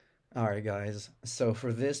All right, guys. So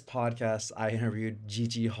for this podcast, I interviewed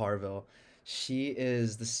Gigi Harville. She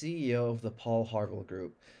is the CEO of the Paul Harville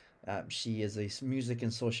Group. She is a music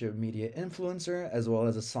and social media influencer as well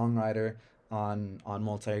as a songwriter on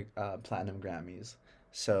multi platinum Grammys.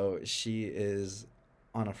 So she is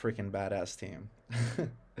on a freaking badass team.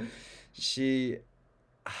 she,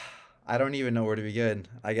 I don't even know where to begin.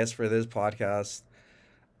 I guess for this podcast,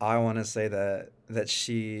 I want to say that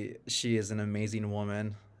she is an amazing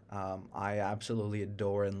woman. I absolutely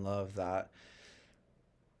adore and love that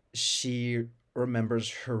she remembers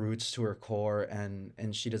her roots to her core and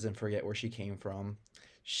she doesn't forget where she came from.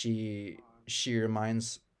 She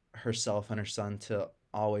reminds herself and her son to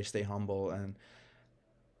always stay humble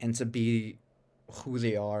and to be who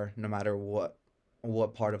they are no matter what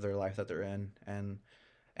part of their life that they're in and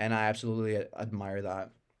I absolutely admire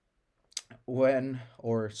that. When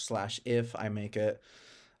or slash if I make it,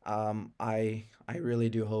 I really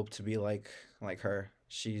do hope to be like her.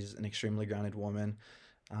 She's an extremely grounded woman,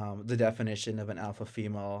 the definition of an alpha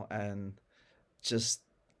female, and just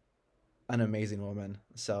an amazing woman.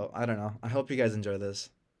 So I don't know. I hope you guys enjoy this.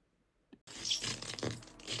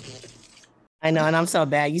 I know, and I'm so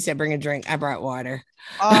bad. You said bring a drink. I brought water.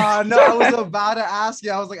 No, I was about to ask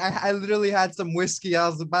you. I was like, I literally had some whiskey. I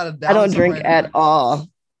was about to I down don't some drink right at now. all.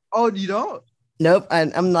 Oh, you don't? Nope.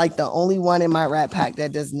 I'm like the only one in my rat pack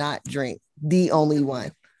that does not drink. The only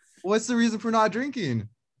one. What's the reason for not drinking?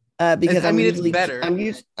 Because I I'm mean, it's usually better.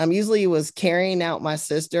 I'm usually was carrying out my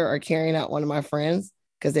sister or carrying out one of my friends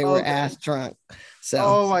because they were Okay. ass drunk. So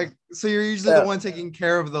Oh my. So you're usually the so one taking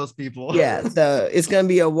care of those people. yeah, so it's gonna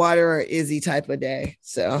be a water or Izzy type of day.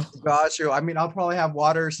 So Got you. I mean, I'll probably have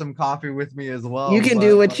water or some coffee with me as you well, can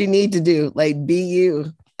do but what you need to do. Like be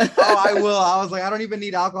you. oh, I will. I was like, I don't even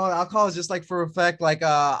need alcohol. Alcohol is just like for effect. Like,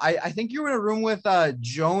 I think you were in a room with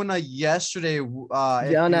Jonah yesterday. If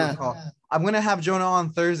you Jonah. recall, I'm gonna have Jonah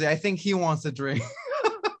on Thursday. I think he wants to drink.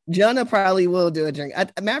 Jonah probably will do a drink.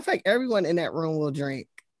 A matter of fact, everyone in that room will drink.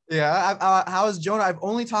 Yeah. How is Jonah? I've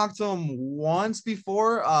only talked to him once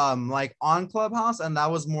before, like on Clubhouse, and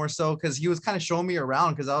that was more so because he was kind of showing me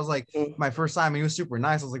around because I was like my first time and he was super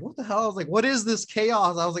nice. I was like, what the hell? I was like, what is this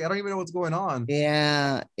chaos? I was like, I don't even know what's going on.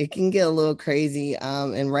 Yeah, it can get a little crazy.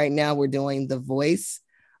 And right now we're doing the voice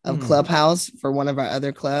of Mm, Clubhouse for one of our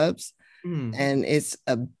other clubs. mm. And it's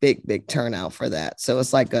a big turnout for that. So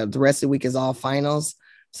it's like the rest of the week is all finals.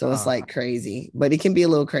 So it's Uh, like crazy, but it can be a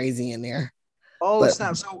little crazy in there. oh But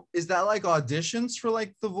snap! So is that like auditions for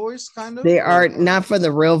like The Voice, kind of, they are or not for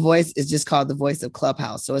the real voice. It's just called the voice of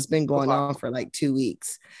Clubhouse. So it's been going okay, on for like 2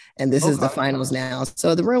 weeks. And this is the okay, finals now.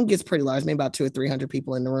 So the room gets pretty large, maybe about two or 300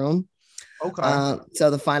 people in the room. okay, So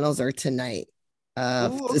the finals are tonight. ooh,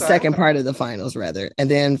 The okay. second part of the finals, rather. And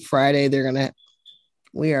then Friday, they're going to,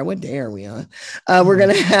 what day are we on? We're Hmm.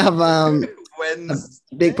 going to have a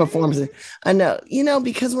big Wednesday. performance. I know,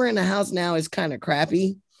 because we're in the house now, it's kind of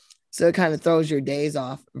crappy. So it kind of throws your days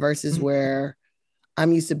off versus where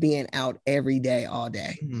I'm used to being out every day, all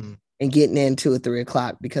day, Mhm. and getting in 2 or 3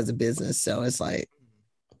 o'clock because of business. So it's like,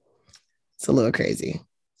 it's a little crazy.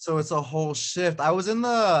 So it's a whole shift. I was in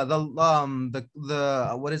the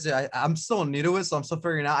what is it? I'm still new to it, so I'm still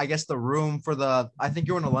figuring out. I guess the room for the. I think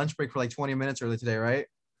you were on a lunch break for like 20 minutes early today, right?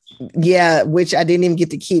 Yeah, which I didn't even get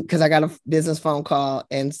to keep because I got a business phone call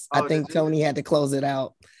and I Oh, did think you? Tony had to close it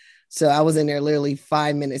out. So I was in there literally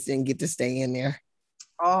 5 minutes, didn't get to stay in there.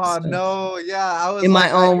 Oh So no, yeah. I was in my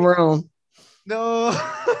like, I own room. no.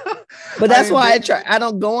 But I that's mean, why I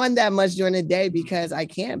don't go on that much during the day because I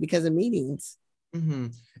can't because of meetings.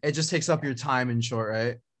 it just takes up your time in short,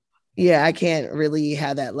 right? Yeah, I can't really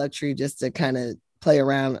have that luxury just to kind of play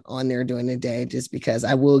around on there during the day just because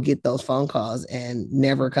I will get those phone calls and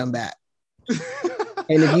never come back.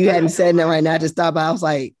 And if you hadn't said that right now to stop, I was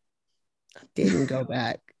like, I didn't go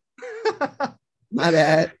back. My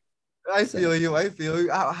bad. I So feel you. I feel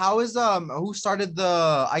you. How is who started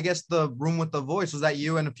I guess the room with the voice? Was that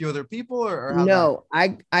you and a few other people, or how'd that no,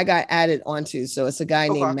 I got added onto. So it's a guy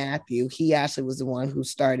go? named Okay. Matthew. He actually was the one who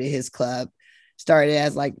started his club. Started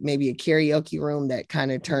as like maybe a karaoke room that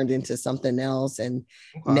kind of turned into something else, and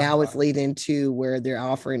Okay. now it's leading to where they're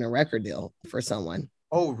offering a record deal for someone.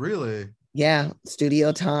 Oh, really? Yeah,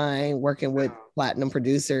 studio time, working with platinum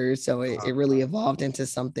producers. So it Uh, really evolved into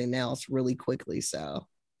something else really quickly. So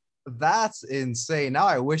that's insane. Now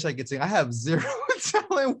I wish I could sing. I have zero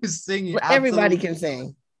talent with singing. everybody Absolutely. can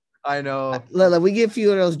sing. I know. Lola, we get a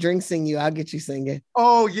few of those drinks in you. I'll get you singing.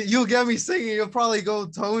 Oh, you'll get me singing. You'll probably go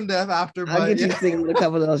tone deaf after, I'll but get you yeah. singing with a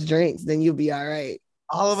couple of those drinks. Then you'll be all right.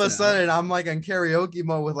 All of a So sudden, I'm like in karaoke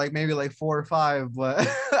mode with like maybe like four or five, but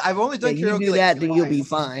I've only yeah, done you karaoke do like that, then you'll be twice.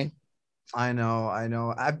 fine. I know, I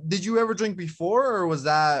know. Did you ever drink before, or was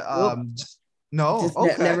that Nope. no? Just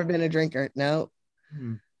Okay. never been a drinker. No.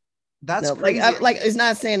 Hmm. That's No, like crazy. like it's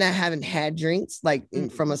not saying I haven't had drinks like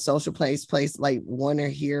from Mhm. a social place like one or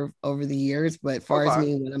here over the years, but as far as Okay.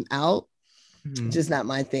 me when I'm out, Mhm. just not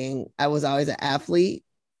my thing. I was always an athlete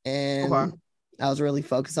Okay. and I was really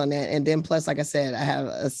focused on that. And then plus, like I said, I have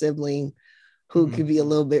a sibling who Mhm. could be a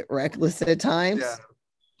little bit reckless at Yeah. times.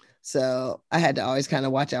 So I had to always kind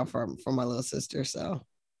of watch out for my little sister. So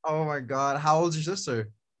Oh my God. How old's your sister?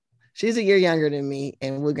 she's a year younger than me,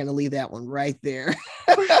 and we're gonna leave that one right there.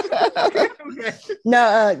 Okay.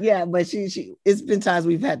 No, yeah, but she it's been times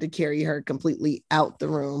we've had to carry her completely out the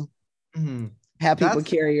room, Mhm. have people That's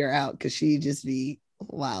carry her out because she just be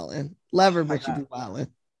wilding. Love her, oh my but she God. be wilding.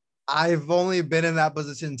 I've only been in that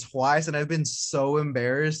position twice and I've been so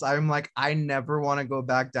embarrassed. I'm like, I never want to go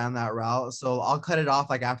back down that route. So I'll cut it off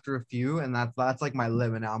like after a few, and that's like my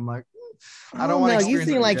limit now. I'm like, I don't Oh want to no, you experience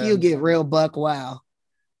seem it like you again. get real buck wow.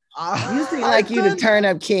 You seem like I've you the been turn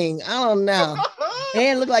up king. I don't know.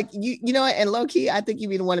 And look like you know what? And low key, I think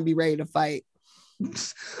you even want to be ready to fight.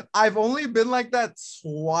 I've only been like that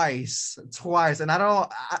twice, and I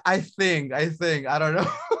don't. I think I don't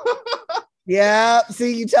know. Yeah.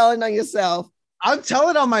 See, you telling on yourself. I'm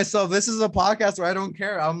telling on myself. This is a podcast where I don't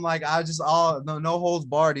care. I'm like, I just all no holds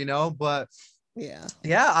barred, you know. But Yeah.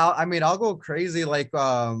 yeah, I mean, I'll go crazy. Like,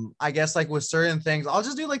 I guess like with certain things, I'll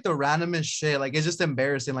just do like the randomest shit. Like, it's just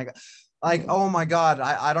embarrassing. Like, Mhm. oh my God,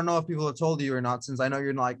 I don't know if people have told you or not, since I know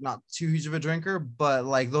you're like not too huge of a drinker, but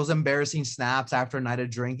like those embarrassing snaps after a night of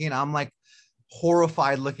drinking, I'm like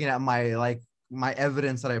horrified looking at my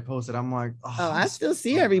evidence that I posted. I'm like, oh, Oh, I'm I so still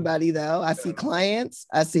see sorry. everybody though. I see clients,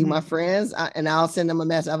 I see my Mhm. friends, and I'll send them a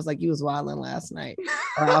message. I was like, you was wilding last night.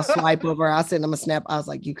 Or I'll swipe over, I'll send them a snap. I was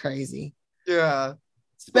like, you crazy. Yeah.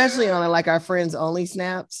 Especially on like our friends only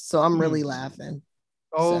snaps. So I'm Mhm. really laughing.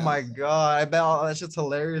 Oh So my God, I bet all that shit's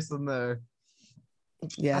hilarious in there.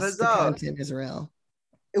 That yes, is the content is real.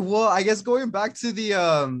 well, I guess going back to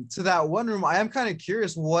that one room, I am kind of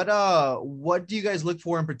curious what do you guys look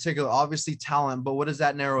for in particular? Obviously talent, but what does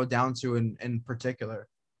that narrow down to in particular?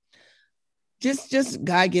 Just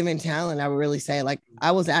God-given talent, I would really say. Like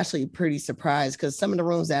I was actually pretty surprised because some of the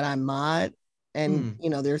rooms that I mod and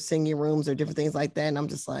Hmm. there's singing rooms or different things like that. And I'm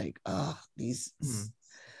just like, oh, these Hmm.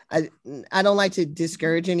 I I don't like to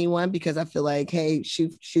discourage anyone because I feel like, hey,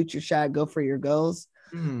 shoot your shot, go for your goals.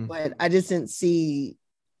 Hmm. But I just didn't see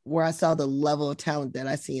where I saw the level of talent that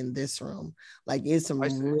I see in this room. Like it's I some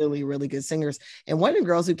see. really, really good singers. And one of the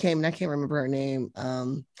girls who came, and I can't remember her name,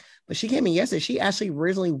 but she came in yesterday. She actually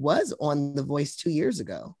originally was on The Voice 2 years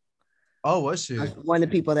ago. Oh, was she? One of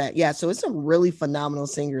the people that, yeah. So it's some really phenomenal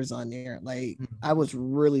singers on there. Like Hmm. I was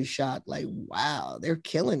really shocked. Like, wow, they're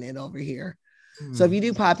killing it over here. So if Hmm. you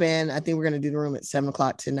do pop in, I think we're gonna do the room at 7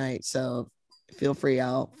 o'clock tonight. So feel free.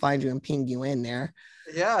 I'll find you and ping you in there.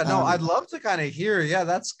 Yeah, no, Um, I'd love to kind of hear. Yeah,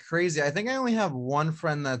 that's crazy. I think I only have one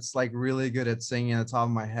friend that's like really good at singing at the top of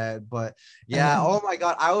my head. But yeah, uh, oh my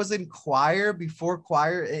God, I was in choir before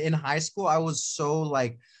choir in high school. I was so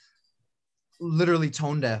like literally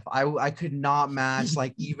tone deaf. I could not match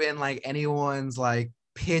like even like anyone's like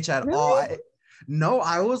pitch at all. really? No,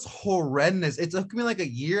 I was horrendous. It took me like a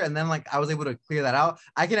year, and then like I was able to clear that out.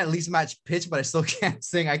 I can at least match pitch, but I still can't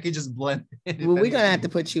sing. I could just blend in if Well, we're gonna have to anything.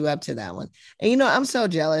 put you up to that one. And I'm so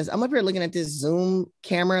jealous. I'm up here looking at this Zoom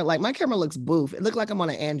camera. Like my camera looks boof. It looked like I'm on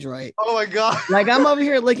an Android. Oh my God. Like I'm over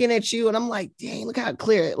here looking at you, and I'm like, dang, look how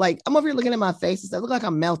clear. Like I'm over here looking at my face and stuff. Look like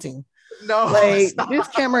I'm melting. No, Like this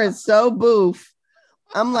stop. camera is so boof.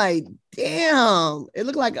 I'm like, damn. It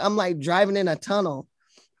looked like I'm like driving in a tunnel.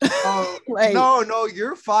 Oh Like no,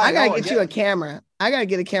 you're I fine. gotta No, get yeah, you a camera. I gotta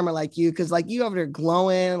get a camera like you because like you over there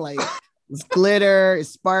glowing, like it's glitter, it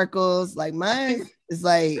sparkles. Like mine is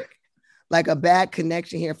like a bad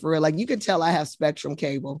connection here for real. Like you could tell I have Spectrum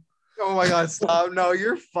cable. oh my God, stop. No,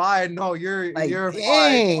 you're fine. No, Like you're fine.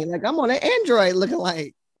 dang, like I'm on an Android looking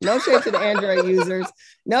like. No shade to the Android users.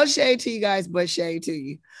 No shade to you guys, but shade to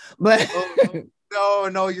you. But Oh,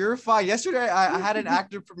 no, you're fine. Yesterday, I had an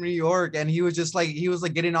actor from New York, and he was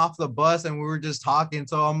like getting off the bus, and we were just talking.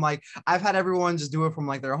 So I'm like, I've had everyone just do it from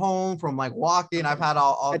like their home, from like walking. I've had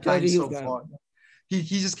all I told you kinds he was so gonna. far. He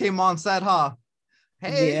just came on set, huh?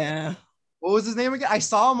 Hey, Yeah, what was his name again? I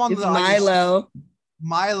saw him on it's the your Milo.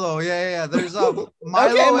 Milo. Yeah. There's Okay,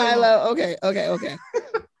 Milo and Milo. Okay.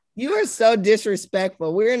 You are so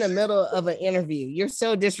disrespectful. We're in the middle of an interview. You're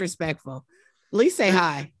so disrespectful. At least say there's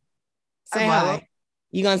hi. Say Milo. hi.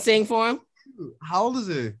 You gonna sing for him? How old is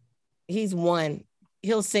he? He's one.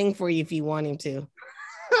 He'll sing for you if you want him to.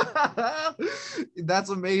 That's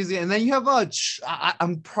amazing. And then you have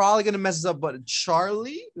I'm probably gonna mess this up, but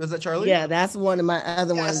Charlie, was that Charlie? Yeah, that's one of my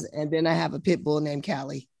other Yes. ones. And then I have a pit bull named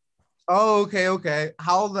Callie. Oh, okay.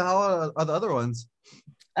 How the hell are the other ones?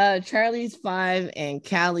 Charlie's 5 and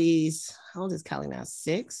Callie's, how old is Callie now?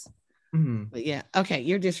 6. Mm-hmm. But yeah, okay,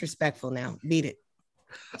 you're disrespectful now. Beat it.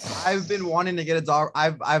 I've been wanting to get a dog.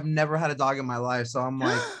 I've never had a dog in my life, so I'm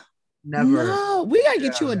like, never. No, we gotta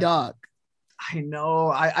get you a dog. I know.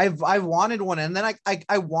 I've wanted one, and then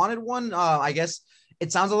I wanted one. I guess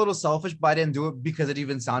it sounds a little selfish, but I didn't do it because it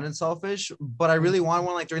even sounded selfish. But I really wanted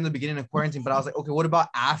one like during the beginning of quarantine. But I was like, okay, what about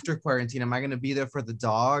after quarantine? Am I gonna be there for the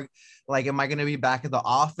dog? Like, am I gonna be back at the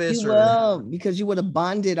office? You will, because you would have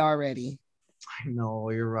bonded already. I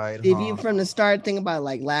know, you're right. If you from the start think about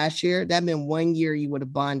like last year, that'd been 1 year you would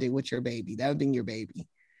have bonded with your baby. That would have been your baby.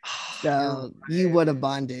 So you would have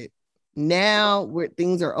bonded. Now where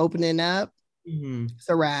things are opening up, it's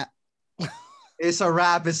a wrap. It's a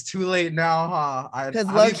wrap. It's too late now, huh? Because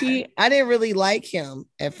low-key, I didn't really like him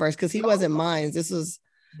at first because he wasn't mine. This was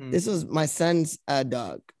my son's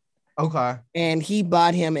dog. Okay. And he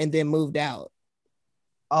bought him and then moved out.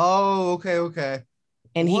 Oh, okay.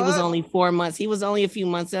 And he was only 4 months. He was only a few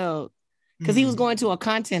months old because he was going to a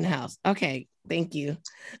content house. Okay, thank you.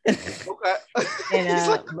 Okay.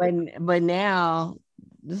 And but now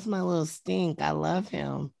this is my little stink. I love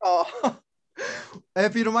him. Oh,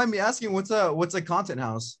 if you don't mind me asking, what's a content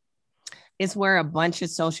house? It's where a bunch of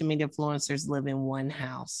social media influencers live in one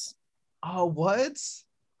house. Oh, what?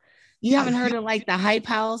 You haven't heard of like the Hype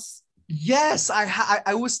House? Yes,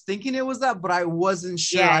 I was thinking it was that, but I wasn't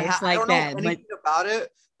sure. Yeah, it's like I don't that, know anything about it,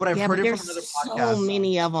 but I've heard it from another podcast. So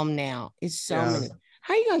many of them now. It's so many.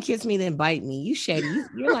 How you gonna kiss me then bite me? You shady.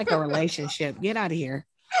 You're like a relationship. Get out of here.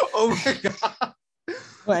 Oh my god.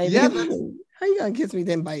 Like, yeah. How you gonna kiss me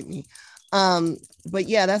then bite me? But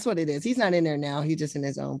yeah, that's what it is. He's not in there now. He's just in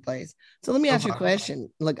his own place. So let me ask you a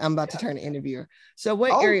question. Look, I'm about to turn an interviewer. So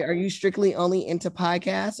what area are you strictly only into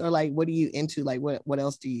podcasts, or like what are you into? Like what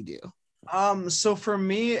else do you do? So for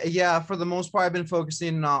me, for the most part, I've been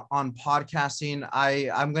focusing on podcasting.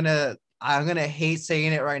 I'm gonna hate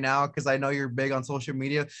saying it right now because I know you're big on social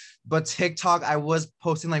media, but TikTok, I was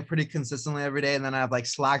posting like pretty consistently every day, and then I've like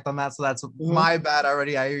slacked on that, so that's my bad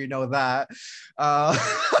already. I already know that.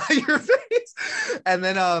 Your face, and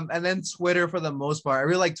then Twitter for the most part. I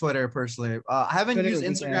really like Twitter personally. I haven't used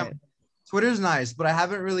Instagram. Twitter's nice, but I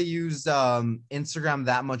haven't really used Instagram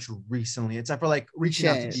that much recently, except for like reaching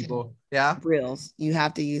out to people. Yeah. Reels. You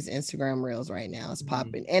have to use Instagram Reels right now. It's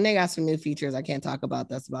popping. And they got some new features I can't talk about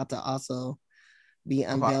that's about to also be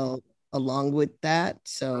unveiled along with that.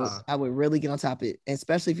 So I would really get on top of it,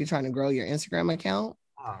 especially if you're trying to grow your Instagram account.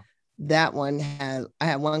 That one I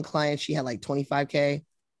had one client, she had like 25K,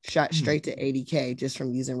 shot straight to 80K just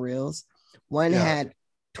from using Reels. One had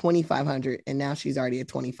 2,500 and now she's already at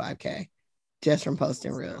 25K. Just from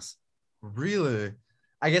posting Reels. Really?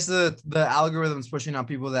 I guess the algorithm's pushing out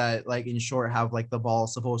people that like in short have like the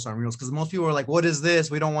balls to post on Reels, because most people are like, what is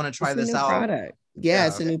this? We don't want to try this out. Product. Yeah,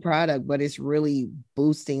 it's a new product, but it's really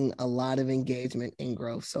boosting a lot of engagement and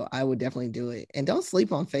growth. So I would definitely do it. And don't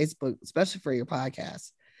sleep on Facebook, especially for your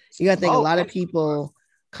podcast. You got to think a lot of people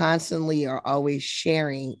constantly are always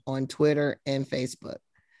sharing on Twitter and Facebook.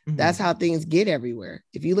 That's how things get everywhere.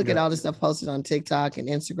 If you look at all the stuff posted on TikTok and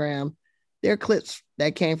Instagram, there are clips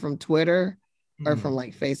that came from Twitter or from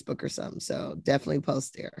like Facebook or something. So definitely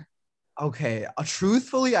post there. Okay.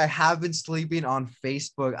 Truthfully, I have been sleeping on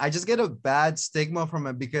Facebook. I just get a bad stigma from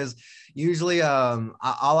it because usually all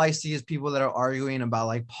I see is people that are arguing about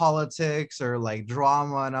like politics or like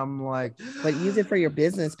drama. And I'm like, but use it for your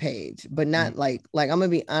business page, but not like I'm gonna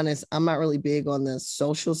be honest, I'm not really big on the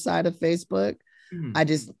social side of Facebook. I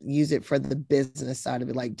just use it for the business side of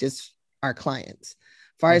it, like just our clients.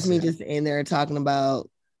 Far as me just in there talking about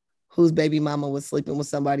whose baby mama was sleeping with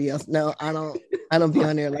somebody else. No, I don't be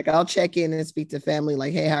on there. Like I'll check in and speak to family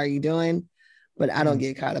like, hey, how are you doing? But I don't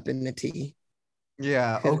get caught up in the tea.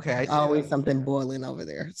 Yeah. Okay. Always something boiling over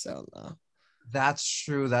there. So no. That's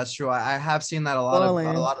true. I have seen that a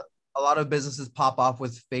lot of businesses pop off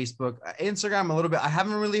with Facebook, Instagram a little bit. I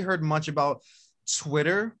haven't really heard much about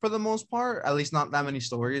Twitter for the most part, at least not that many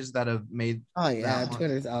stories that have made. Oh yeah,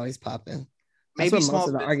 Twitter's always popping. Maybe that's where most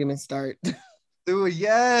of the arguments start. Dude,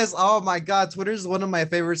 yes. Oh my god, Twitter is one of my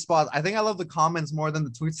favorite spots. I think I love the comments more than the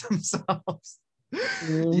tweets themselves.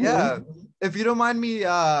 Yeah. If you don't mind me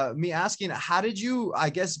asking, how did you, I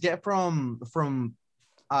guess, get from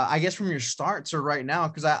your start to right now?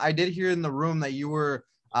 Because I did hear in the room that you were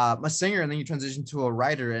a singer and then you transitioned to a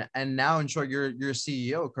writer, and now in short you're a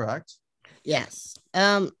CEO, correct? Yes.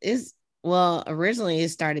 It's Well, originally it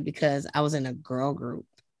started because I was in a girl group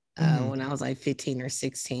Mhm. when I was like 15 or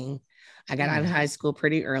 16. I got out of Mhm. high school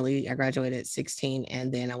pretty early. I graduated at 16,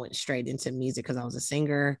 and then I went straight into music because I was a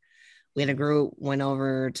singer. We had a group, went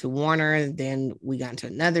over to Warner, then we got into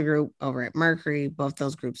another group over at Mercury. Both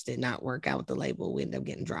those groups did not work out with the label. We ended up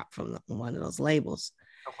getting dropped from one of those labels.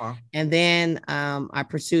 Okay. And then I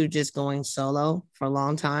pursued just going solo for a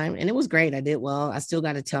long time. And it was great. I did well. I still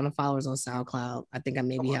got a ton of followers on SoundCloud. I think I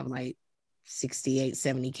maybe Okay. have like 68,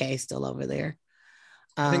 70K still over there.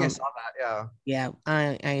 I think I Um, saw that. Yeah. yeah,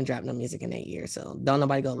 I ain't dropped no music in 8 years, so don't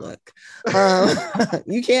nobody go look.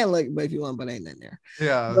 You can look, but if you want, but ain't nothing there.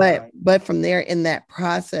 Yeah. But from there, in that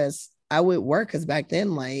process, I would work because back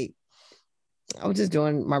then, like I was just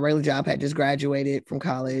doing my regular job. Had just graduated from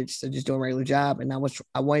college, so just doing a regular job, and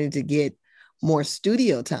I wanted to get more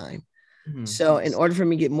studio time. Mhm. So in order for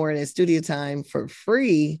me to get more of that studio time for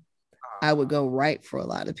free, I would go write for a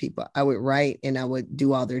lot of people. I would write and I would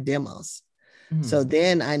do all their demos. So Mhm.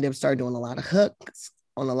 then I ended up starting doing a lot of hooks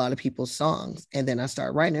on a lot of people's songs. And then I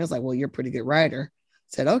started writing. I was like, well, you're a pretty good writer. I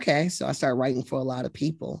said, okay. So I started writing for a lot of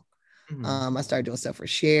people. Mhm. I started doing stuff for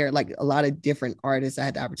Cher, like a lot of different artists. I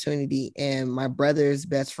had the opportunity. And my brother's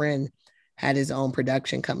best friend had his own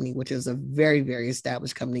production company, which is a very, very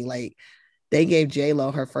established company. Like they gave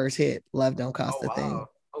J-Lo her first hit, Love Don't Cost Oh a Thing. wow.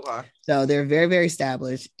 Okay. So they're very, very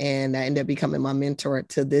established. And I ended up becoming my mentor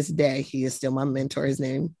to this day. He is still my mentor. His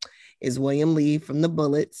name is William Lee from the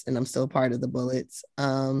Bullets, and I'm still part of the Bullets.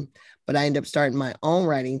 But I ended up starting my own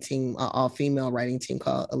writing team, an all-female writing team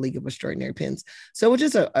called A League of Extraordinary Pens. So it was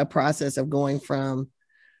just a process of going from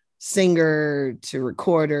singer to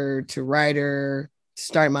recorder to writer,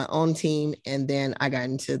 started my own team, and then I got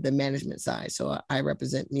into the management side. So I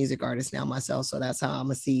represent music artists now myself. So that's how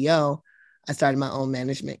I'm a CEO. I started my own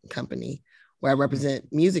management company where I Mhm.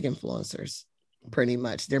 represent music influencers pretty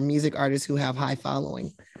much. They're music artists who have high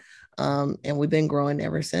following. And we've been growing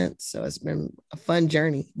ever since. So it's been a fun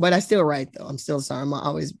journey. But I still write though. I'm still a song. I'll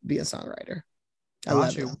always be a songwriter. I Got love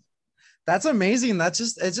it. you. That's amazing. It's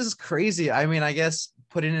just crazy. I mean, I guess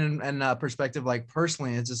putting in perspective, like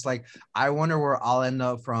personally, it's just like I wonder where I'll end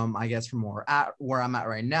up from. I guess from where I'm at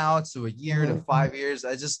right now to a year to Mhm. 5 years.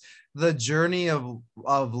 I just the journey of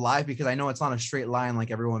life, because I know it's not a straight line like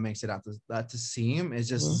everyone makes it out to seem. It's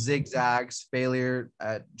just Mhm. zigzags, failure,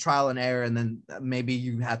 trial and error, and then maybe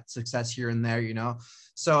you had success here and there.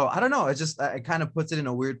 So I don't know. It kind of puts it in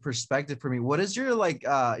a weird perspective for me. What does your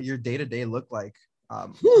your day-to-day look like?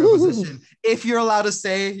 For a position, if you're allowed to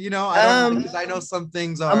say, I don't, um, because I know some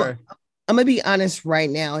things I'm are. I'm gonna be honest right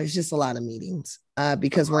now. It's just a lot of meetings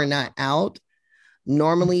because we're not out.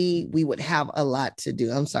 Normally we would have a lot to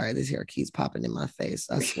do. I'm sorry, this hair keeps popping in my face.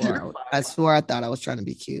 You're I swore I thought I was trying to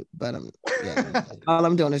be cute, but yeah, fine. all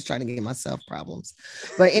I'm doing is trying to give myself problems.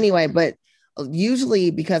 But anyway, but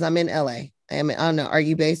usually because I'm in LA. I don't know. Are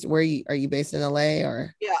you based are you based in LA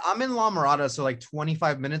or Yeah, I'm in La Mirada, so like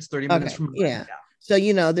 25 minutes, 30 minutes okay, from. yeah. Yeah. So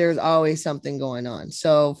there's always something going on.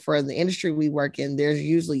 So for the industry we work in, there's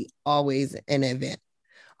usually always an event,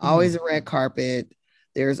 always Mhm. a red carpet.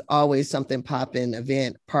 There's always something popping,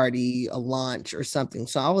 event, party, a launch or something.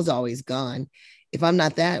 So I was always gone. If I'm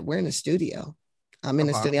not that, we're in the studio. I'm in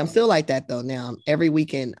the Okay. studio. I'm still like that though now. Every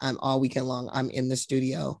weekend, I'm all weekend long. I'm in the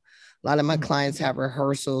studio. A lot of my Mhm. clients have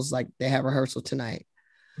rehearsals, like they have rehearsal tonight.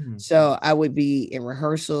 Mhm. So I would be in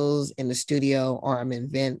rehearsals in the studio, or I'm in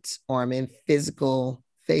events, or I'm in physical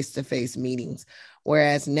face-to-face meetings.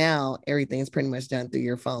 Whereas now everything's pretty much done through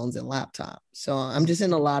your phones and laptop. So I'm just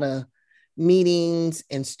in a lot of meetings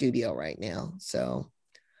and studio right now. So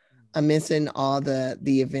I'm missing all the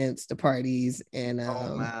events, the parties, and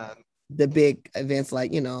Oh man. the big events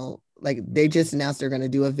like like they just announced they're going to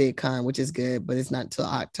do a VidCon, which is good, but it's not until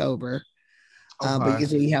October. But Okay.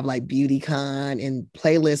 usually you have like BeautyCon and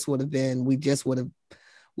Playlist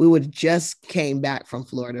we would just came back from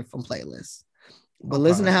Florida from Playlist. But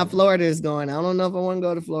listen to Okay. how Florida is going. I don't know if I want to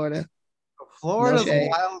go to Florida. No Florida's shade.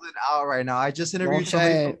 wild and out right now. I just No interviewed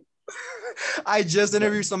somebody from. shade. I just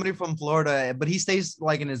interviewed somebody from Florida, but he stays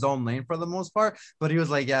like in his own lane for the most part. But he was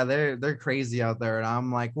like, "Yeah, they're crazy out there," and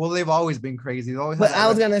I'm like, "Well, they've always been crazy. They always had But that I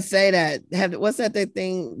was rep." gonna say that what's that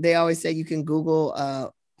thing they always say you can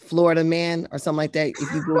Google Florida man or something like that.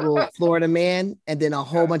 If you Google Florida man, and then a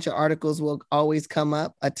whole bunch of articles will always come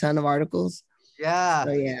up, a ton of articles. Yeah,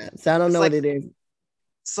 So yeah. So I don't it's know what like it is.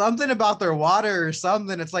 something about their water or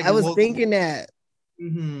something. It's like, I was well, thinking that.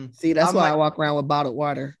 mhm. See, that's I'm why I like, walk around with bottled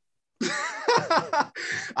water.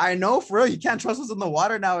 I know for real, you can't trust what's in the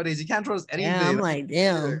water nowadays. You can't trust Yeah, I'm anything. like,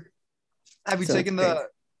 damn. Have you So it's taken crazy. the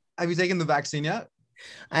Have you taken the vaccine yet?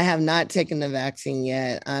 I have not taken the vaccine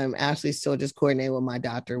yet. I'm actually still just coordinating with my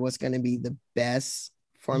doctor what's going to be the best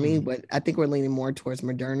for me, Mhm. but I think we're leaning more towards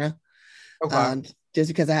Moderna, Okay. just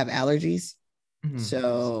because I have allergies. Mhm.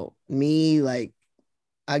 So me, like,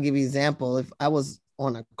 I'll give you an example. If I was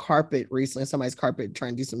on a carpet recently, somebody's carpet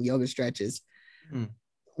trying to do some yoga stretches, Mhm.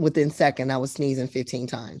 within second, I was sneezing 15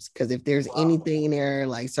 times. Because if there's Wow. anything in there,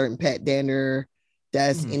 like certain pet dander,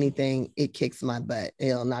 dust, Mhm. anything, it kicks my butt.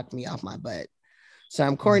 It'll knock me off my butt. So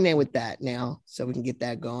I'm Mhm. coordinating with that now, so we can get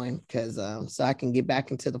that going because so I can get back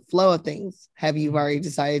into the flow of things. Have you Mhm. already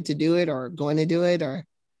decided to do it, or going to do it, or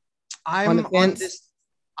on the I'm fence?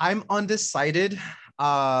 I'm undecided.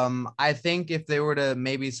 I think if they were to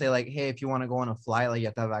maybe say like, hey, if you want to go on a flight, like you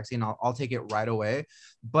have to have a vaccine, I'll take it right away.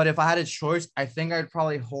 But if I had a choice, I think I'd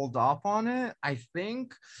probably hold off on it. I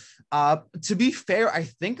think, to be fair, I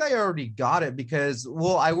think I already got it because,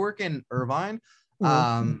 well, I work in Irvine,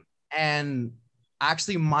 Mm-hmm. and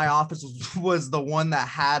actually my office was the one that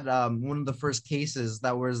had one of the first cases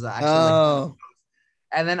that was actually like, Oh,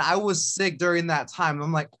 and then I was sick during that time.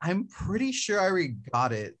 I'm like, I'm pretty sure I already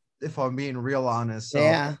got it, if I'm being real honest. So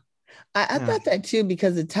yeah. I yeah. thought that too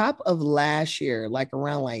because the top of last year, like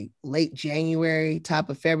around like late January, top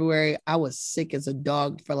of February, I was sick as a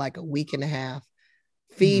dog for like a week and a half.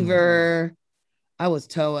 Mhm. Fever. I was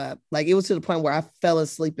toe up. Like it was to the point where I fell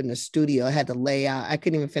asleep in the studio. I had to lay out. I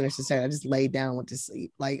couldn't even finish the set. I just laid down, went to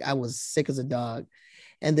sleep. Like I was sick as a dog.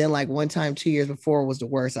 And then like one time 2 years before was the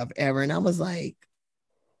worst I've ever. And I was like,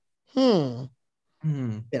 hmm,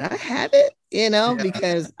 Mhm. did I have it? Yeah.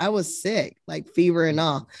 Because I was sick, like fever and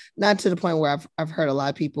all. Not to the point where I've heard a lot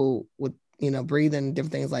of people with, breathing and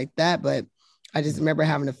different things like that. But I just remember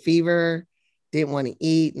having a fever, didn't want to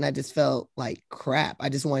eat, and I just felt like crap. I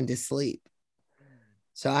just wanted to sleep.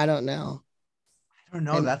 So I don't know. I don't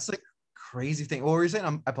know. And That's like crazy thing. What were you saying?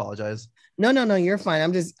 I apologize. no, no, no, you're fine.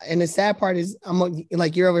 I'm just, and the sad part is,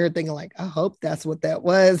 like, you're over here thinking, like, I hope that's what that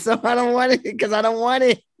was. So I don't want it because I don't want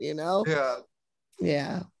it. Yeah.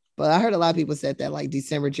 Yeah. But I heard a lot of people said that like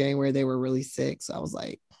December, January, they were really sick. So I was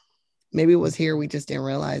like, maybe it was here. We just didn't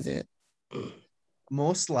realize it.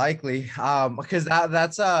 Most likely. Because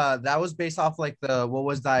that was based off like the what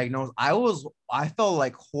was diagnosed. I felt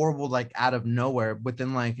like horrible, like out of nowhere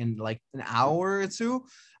within like in like an hour or two.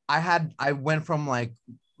 I went from like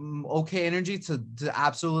okay energy to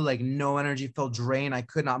absolutely like no energy, felt drained. I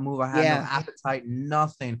could not move. I had no Yeah. appetite,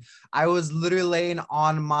 nothing. I was literally laying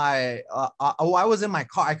on my I was in my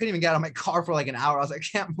car. I couldn't even get out of my car for like an hour. I was like,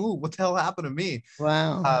 I can't move. What the hell happened to me?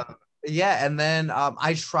 Wow. Um, yeah, and then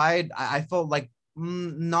I tried. I felt like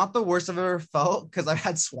not the worst I've ever felt because I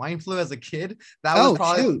had swine flu as a kid. That was Oh,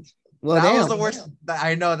 probably shoot. Well, that was damn. the worst.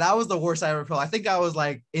 I know that was the worst I ever felt. I think I was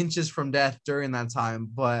like inches from death during that time.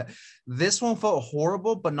 But this one felt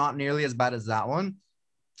horrible, but not nearly as bad as that one.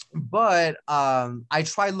 But I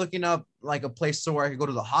tried looking up like a place to where I could go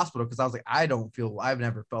to the hospital because I was like, I've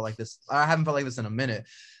never felt like this. I haven't felt like this in a minute.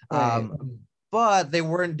 Right. But they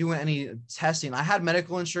weren't doing any testing. I had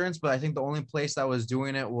medical insurance, but I think the only place that was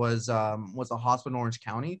doing it was a hospital in Orange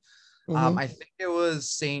County. Mm-hmm. I think it was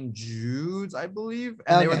St. Jude's, I believe,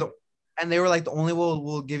 Okay. and they were like the only way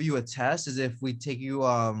we'll give you a test is if we take you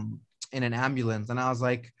in an ambulance. And I was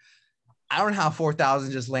like, I don't have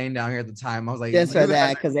 4,000 just laying down here at the time. I was like, Just who for the that,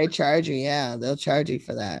 heck? because they charge you. Yeah. They'll charge you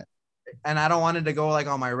for that. And I don't want it to go like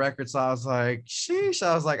on my record. So I was like, sheesh.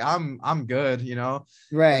 I was like, I'm good. And so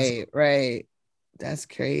Right. Right. That's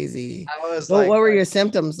crazy. I was What like, were your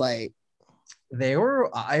symptoms like?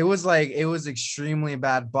 it was extremely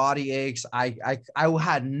bad body aches. I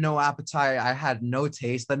had no appetite. I had no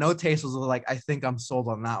taste. The no taste was like, I think I'm sold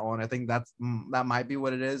on that one. I think that might be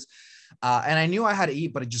what it is. And I knew I had to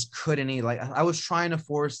eat, but I just couldn't eat. Like I was trying to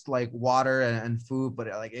force like water and food, but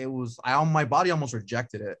like it was, my body almost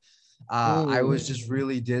rejected it. I was Mm. just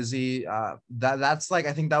really dizzy. That's like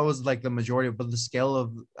I think that was like the majority, but the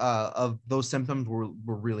scale of those symptoms were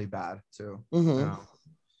really bad too. Mm-hmm. Yeah.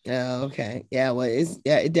 Oh, okay. Yeah. Well,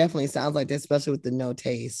 it definitely sounds like that, especially with the no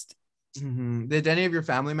taste. Did any of your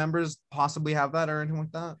family members possibly have that or anything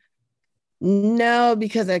like that? No,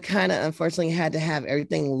 because I kind of unfortunately had to have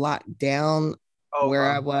everything locked down Oh, where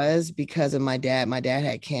I okay. was because of my dad. My dad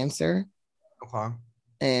had cancer, Okay.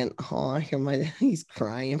 and oh, I hear he's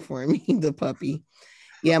crying for me, the puppy.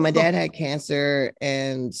 Yeah, my dad had cancer,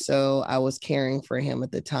 and so I was caring for him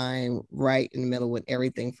at the time, right in the middle when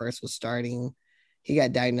everything first was starting. He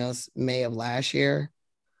got diagnosed May of last year.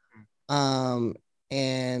 Um,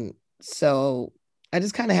 and so I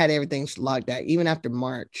just kind of had everything locked down. Even after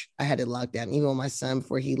March, I had it locked down. Even with my son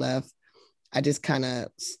before he left, I just kind of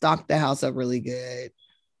stocked the house up really good,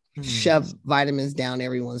 shove vitamins down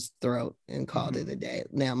everyone's throat and called it a day.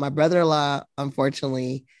 Now, my brother-in-law,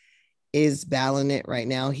 unfortunately, is battling it right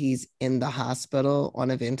now. He's in the hospital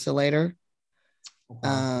on a ventilator.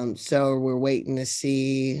 So we're waiting to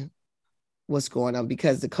see what's going on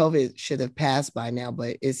because the COVID should have passed by now,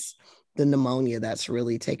 but it's the pneumonia that's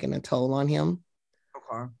really taken a toll on him.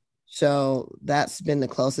 Okay. So that's been the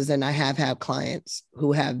closest. And I have had clients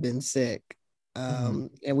who have been sick. And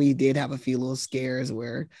we did have a few little scares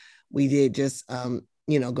where we did just,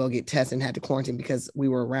 go get tested and had to quarantine because we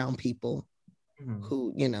were around people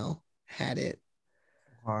who, had it.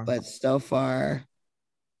 But so far,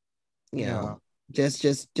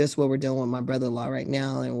 just what we're doing with my brother-in-law right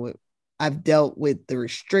now. And what I've dealt with the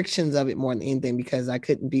restrictions of it more than anything because I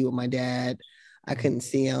couldn't be with my dad. I couldn't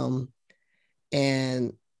see him.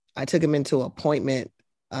 And I took him into an appointment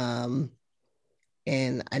and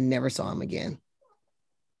I never saw him again.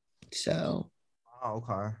 So,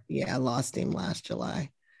 yeah, I lost him last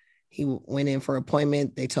July. He went in for an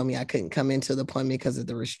appointment. They told me I couldn't come into the appointment because of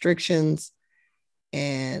the restrictions,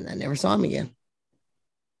 and I never saw him again.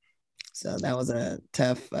 So that was a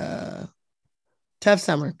tough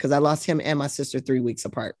summer because I lost him and my sister 3 weeks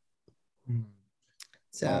apart.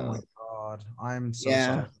 So, oh my God, I'm so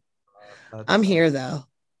sorry. I'm here though.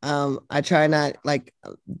 I try not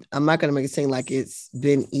I'm not gonna make it seem like it's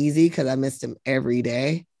been easy because I missed him every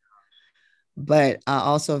day. But I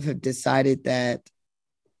also have decided that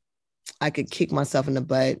I could kick myself in the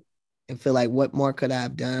butt and feel like, what more could I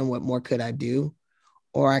have done? What more could I do?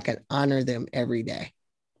 Or I could honor them every day.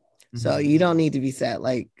 So you don't need to be sad.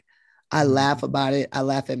 Like, I laugh about it. I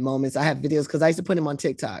laugh at moments. I have videos because I used to put him on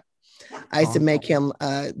TikTok. I used to make him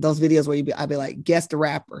those videos where I'd be like, guess the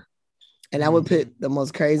rapper. And I would put the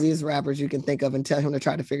most craziest rappers you can think of and tell him to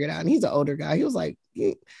try to figure it out. And he's an older guy. He was like,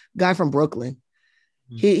 guy from Brooklyn.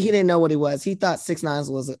 He didn't know what he was. He thought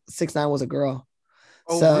 6ix9ine was a girl.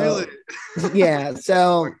 Oh, so, really? Yeah.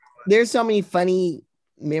 So there's so many funny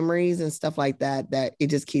memories and stuff like that it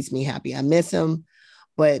just keeps me happy. I miss him,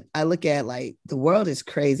 but I look at the world is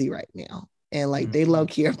crazy right now. And they low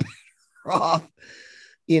key are better off,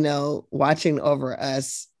 watching over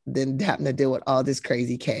us than having to deal with all this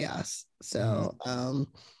crazy chaos. So I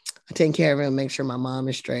take care of him, make sure my mom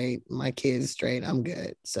is straight, my kids straight. I'm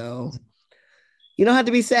good. So you don't have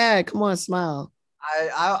to be sad. Come on, smile.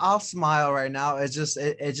 I'll smile right now. It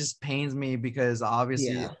just pains me because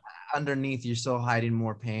obviously underneath you're still hiding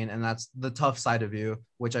more pain, and that's the tough side of you,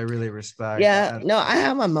 which I really respect. Yeah, no, I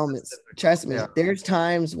have my moments. Trust me. Yeah. There's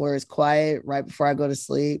times where it's quiet right before I go to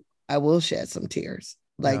sleep. I will shed some tears.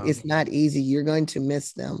 It's not easy. You're going to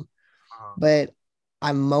miss them, but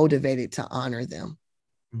I'm motivated to honor them.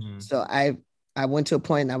 So I went to a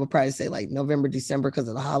point, and I would probably say November, December, because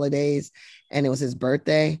of the holidays, and it was his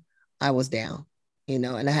birthday. I was down, and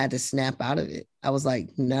I had to snap out of it. I was like,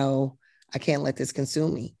 no, I can't let this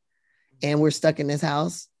consume me. And we're stuck in this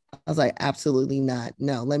house. I was like, absolutely not.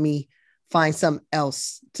 No, let me find something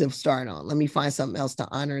else to start on. Let me find something else to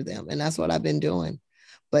honor them. And that's what I've been doing.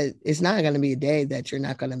 But it's not going to be a day that you're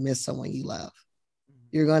not going to miss someone you love.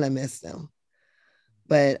 You're going to miss them.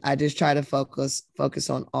 But I just try to focus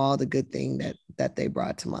on all the good thing that they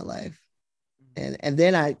brought to my life. And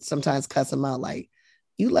then I sometimes cuss them out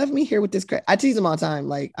you left me here with this. I tease them all the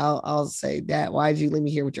time. I'll say, Dad, why did you leave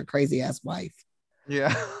me here with your crazy ass wife?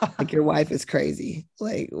 Yeah. Your wife is crazy.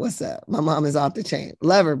 What's up? My mom is off the chain.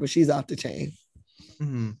 Love her, but she's off the chain.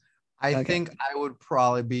 I think I would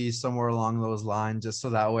probably be somewhere along those lines, just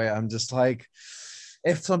so that way I'm just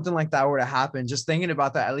if something like that were to happen, just thinking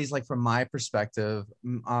about that, at least from my perspective,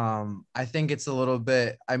 I think it's a little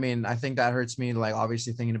bit, I think that hurts me,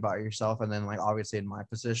 obviously thinking about yourself, and then obviously in my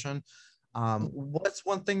position. What's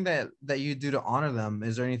one thing that you do to honor them?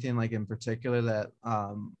 Is there anything in particular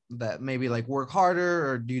that maybe work harder,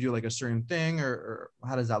 or do you do a certain thing, or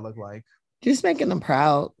how does that look like? Just making them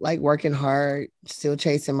proud, working hard, still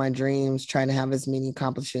chasing my dreams, trying to have as many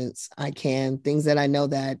accomplishments I can, things that I know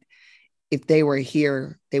that if they were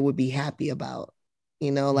here, they would be happy about.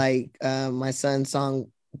 My son's song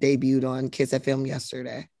debuted on Kiss FM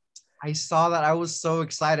yesterday. I saw that. I was so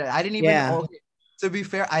excited. I didn't even know. To be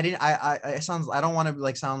fair, I didn't. I don't want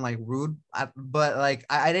to sound rude, but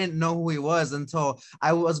I didn't know who he was until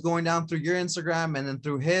I was going down through your Instagram and then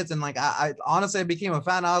through his, and I honestly I became a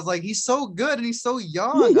fan. I was like, he's so good and he's so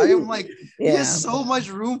young. I am he has so much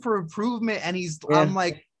room for improvement, and I'm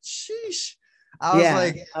like, sheesh. I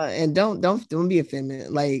was and don't be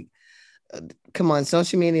offended. Come on,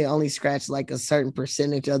 social media only scratch a certain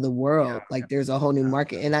percentage of the world. There's a whole new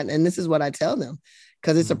market, and this is what I tell them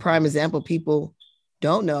because it's a prime example. People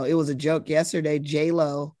don't know. It was a joke yesterday.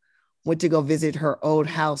 J-Lo went to go visit her old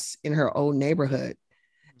house in her old neighborhood.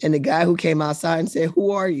 And the guy who came outside and said,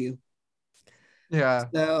 "Who are you?" Yeah.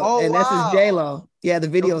 So, Oh and that's his wow. J-Lo. Yeah, the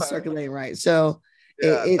video is Okay. circulating, right? So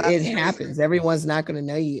Yeah, it that's crazy. happens. Everyone's not going to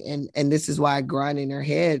know you. And this is why I grind in their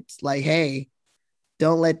heads like, hey,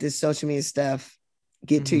 don't let this social media stuff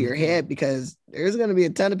get to Mm-hmm. your head, because there's going to be a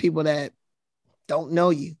ton of people that don't know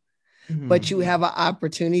you, Mm-hmm. but you have an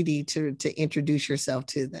opportunity to introduce yourself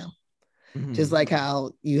to them. Just Mm-hmm. like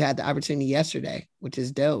how you had the opportunity yesterday, which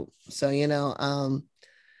is dope. So,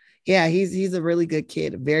 yeah, he's a really good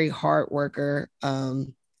kid, a very hard worker.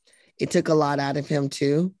 It took a lot out of him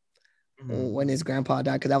too Mm-hmm. when his grandpa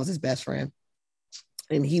died, because that was his best friend.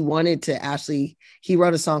 And he wanted to actually, he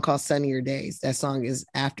wrote a song called Sunnier Days. That song is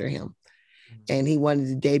after him. And he wanted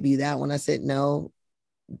to debut that one. I said, no,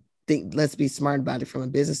 let's be smart about it from a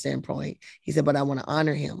business standpoint. He said, but I want to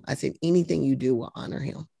honor him. I said, anything you do will honor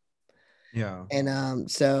him. Yeah.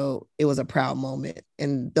 And so it was a proud moment.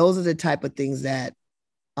 And those are the type of things that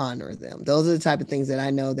honor them. Those are the type of things that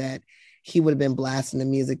I know that he would have been blasting the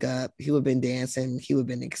music up. He would have been dancing. He would have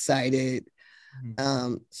been excited.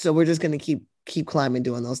 Mm-hmm. So we're just going to keep climbing,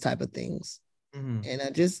 doing those type of things. Mm-hmm. And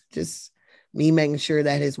I just me making sure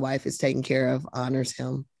that his wife is taken care of honors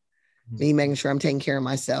him. Me making sure I'm taking care of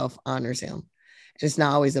myself honors him. And it's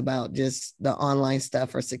not always about just the online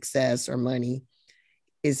stuff or success or money.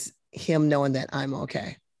 It's him knowing that I'm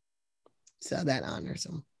okay. So that honors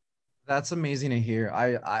him. That's amazing to hear.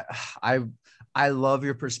 I love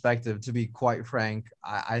your perspective, to be quite frank.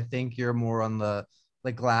 I think you're more on the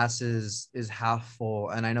glass is half full.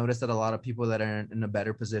 And I noticed that a lot of people that are in a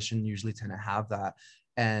better position usually tend to have that.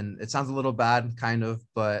 And it sounds a little bad, kind of,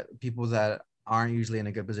 but people that aren't usually in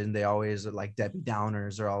a good position, they always are like Debbie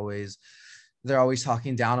Downers. They're always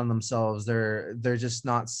talking down on themselves. They're just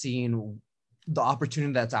not seeing the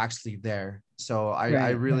opportunity that's actually there. So I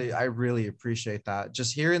really appreciate that.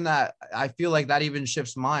 Just hearing that, I feel like that even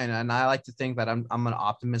shifts mine. And I like to think that I'm an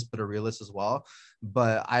optimist but a realist as well.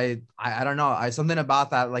 But I don't know. Something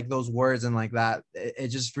about that, like those words and like that, it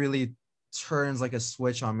just really turns like a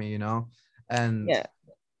switch on me, And Yeah.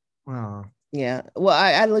 uh, Yeah. Well,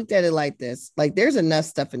 I looked at it like this. Like there's enough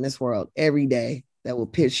stuff in this world every day that will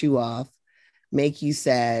piss you off, make you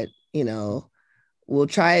sad, will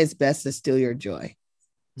try its best to steal your joy.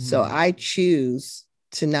 So mm-hmm. I choose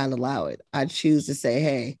to not allow it. I choose to say,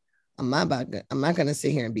 hey, I'm not going to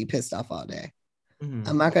sit here and be pissed off all day. Mm-hmm.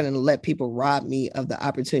 I'm not going to let people rob me of the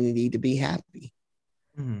opportunity to be happy.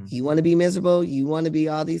 Mm-hmm. You want to be miserable, you want to be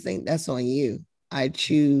all these things, that's on you. I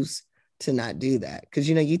choose to not do that, because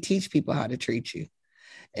you teach people how to treat you.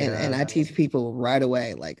 And I teach people right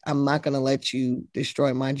away, like, I'm not going to let you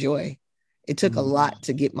destroy my joy. It took a lot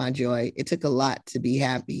to get my joy. It took a lot to be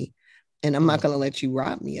happy. And I'm not going to let you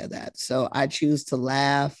rob me of that. So I choose to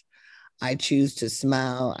laugh. I choose to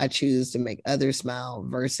smile. I choose to make others smile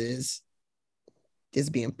versus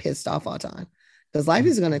just being pissed off all the time. Because life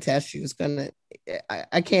is going to test you. It's going to,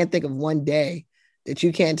 I can't think of one day that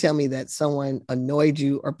you can't tell me that someone annoyed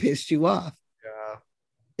you or pissed you off. Yeah.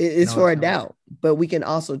 It's for a doubt, but we can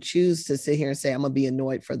also choose to sit here and say, I'm going to be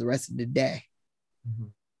annoyed for the rest of the day. Mm-hmm.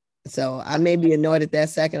 So I may be annoyed at that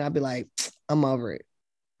second. I'll be like, I'm over it.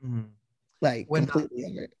 Mm-hmm. Like completely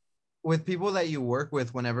over it. With people that you work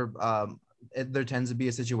with, whenever there tends to be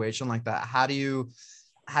a situation like that, how do you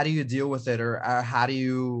deal with it, or how do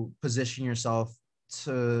you position yourself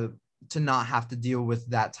to not have to deal with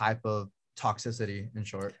that type of toxicity, in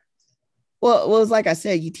short? Well, it's like I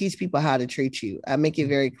said, you teach people how to treat you. I make it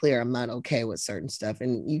very clear I'm not okay with certain stuff,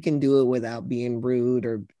 and you can do it without being rude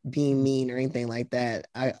or being mean or anything like that.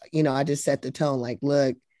 I just set the tone. Like,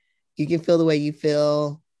 look, you can feel the way you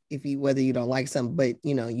feel whether you don't like something, but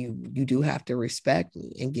you do have to respect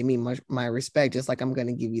me and give me my respect, just like I'm going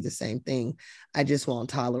to give you the same thing. I just won't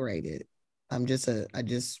tolerate it. I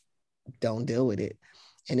just don't deal with it.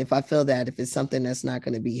 And if I feel that if it's something that's not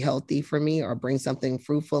going to be healthy for me or bring something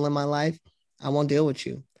fruitful in my life, I won't deal with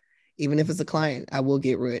you. Even if it's a client, I will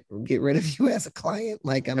get rid of you as a client.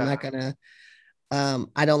 Like, I'm not going to,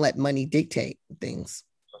 I don't let money dictate things.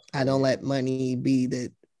 I don't let money be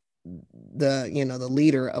the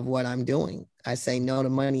leader of what I'm doing. I say no to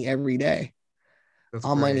money every day.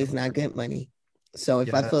 All money is not good money. So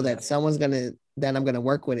if I feel that that I'm going to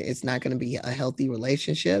work with it, it's not going to be a healthy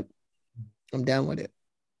relationship, I'm done with it.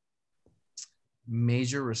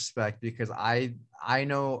 Major respect, because I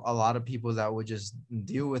know a lot of people that would just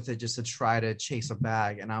deal with it just to try to chase a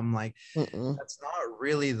bag, and I'm like, that's not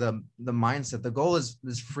really the mindset. The goal is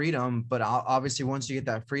freedom, but obviously once you get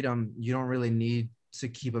that freedom, you don't really need to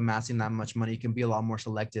keep amassing that much money. You can be a lot more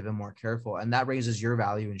selective and more careful, and that raises your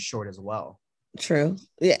value in short as well. True.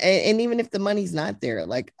 Yeah, and even if the money's not there,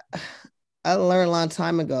 like I learned a long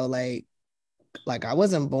time ago, like I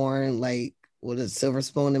wasn't born like with a silver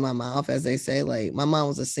spoon in my mouth, as they say. Like my mom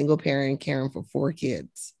was a single parent caring for 4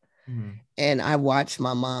 kids. Mhm. And I watched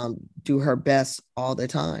my mom do her best all the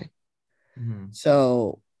time. Mhm.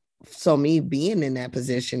 So so me being in that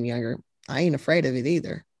position younger, I ain't afraid of it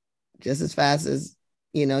either. Just as fast as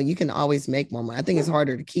you can always make more money. I think it's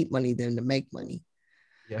harder to keep money than to make money.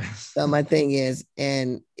 Yes. So my thing is,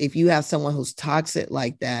 and if you have someone who's toxic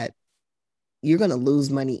like that, you're gonna lose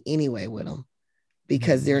money anyway with them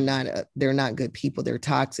because Mhm. they're not good people. They're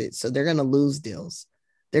toxic, so they're gonna lose deals.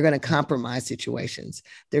 They're gonna compromise situations.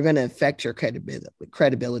 They're gonna affect your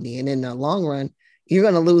credibility, and in the long run, you're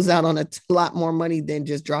gonna lose out on a lot more money than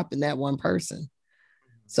just dropping that one person.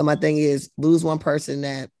 So my thing is, lose one person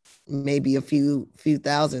that maybe a few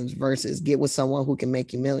thousands versus get with someone who can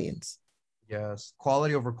make you millions. Yes.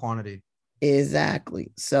 Quality over quantity.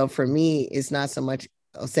 Exactly. So for me, it's not so much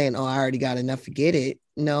saying, "Oh, I already got enough, forget it."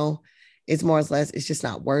 No, it's more or less, it's just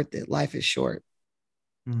not worth it. Life is short.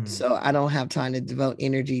 Mhm. So I don't have time to devote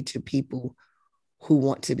energy to people who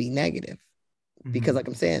want to be negative. Because, Mhm. like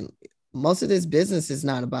I'm saying, most of this business is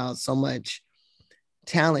not about so much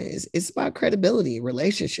talent, it's about credibility,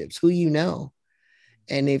 relationships, who you know.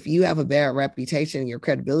 And if you have a bad reputation and your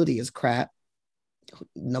credibility is crap,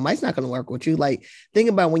 nobody's not going to work with you. Like, think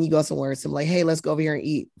about when you go somewhere, some like, hey, let's go over here and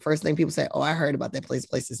eat. First thing people say, oh, I heard about that place.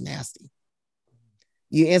 Place is nasty.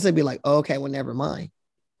 You instantly be like, oh, okay, well, never mind.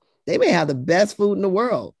 They may have the best food in the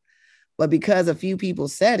world, but because a few people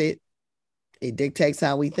said it, it dictates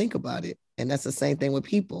how we think about it. And that's the same thing with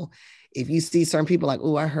people. If you see certain people like,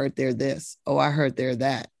 oh, I heard they're this, oh, I heard they're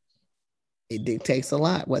that, it dictates a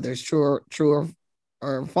lot, whether it's or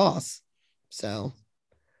false. So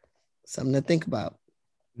something to think about.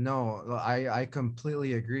 No, I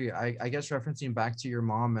completely agree. I guess referencing back to your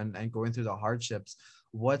mom and going through the hardships,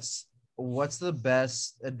 what's the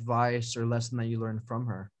best advice or lesson that you learned from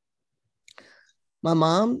her? My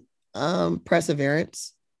mom,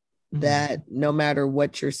 perseverance, Mhm. that no matter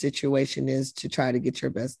what your situation is, to try to get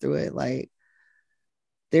your best through it. Like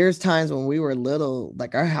there's times when we were little,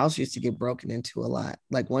 like our house used to get broken into a lot.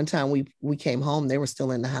 Like one time we came home, they were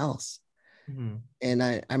still in the house. Mhm. And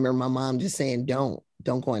I remember my mom just saying, don't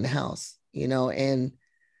go in the house, and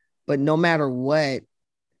but no matter what,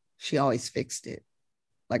 she always fixed it.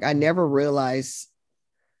 Like I never realized,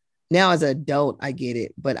 now as an adult, I get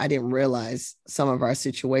it, but I didn't realize some of our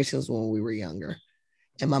situations when we were younger.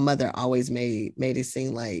 And my mother always made it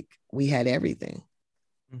seem like we had everything.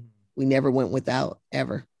 Mhm. We never went without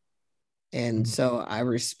ever. And Mhm. so I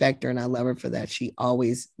respect her and I love her for that. She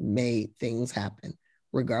always made things happen,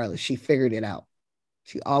 regardless. She figured it out.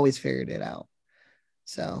 She always figured it out.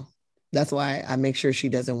 So that's why I make sure she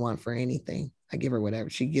doesn't want for anything. I give her whatever.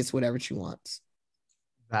 She gets whatever she wants.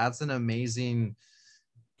 That's an amazing,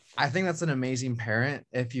 I think that's an amazing parent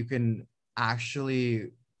if you can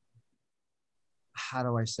actually, how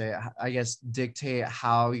do I say it? I guess dictate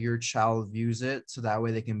how your child views it so that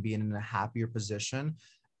way they can be in a happier position.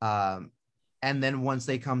 Um, and then once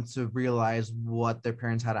they come to realize what their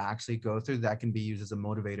parents had to actually go through, that can be used as a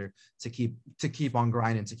motivator to keep on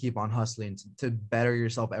grinding, to keep on hustling, to better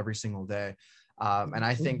yourself every single day. And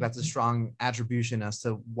I think that's a strong attribution as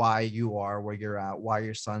to why you are where you're at, why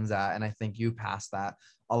your son's at. And I think you pass that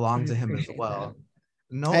I along to him as appreciate that. well.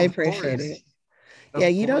 No, I of appreciate course. it. Yeah,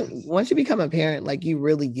 Of you don't, course. once you become a parent, like you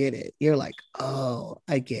really get it. You're like, oh,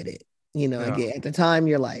 I get it. Yeah. Again, at the time,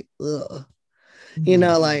 you're like, ugh,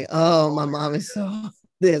 Mhm. like, oh, my mom is so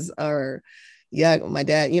this, or yeah, my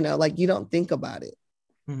dad, like you don't think about it.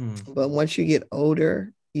 Mhm. But once you get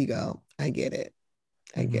older, you go, I get it.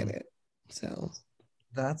 I get Mhm. it. So,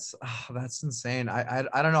 That's insane.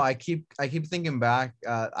 I don't know. I keep thinking back.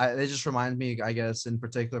 It just reminds me, I guess, in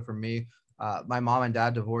particular for me, my mom and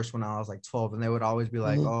dad divorced when I was like 12, and they would always be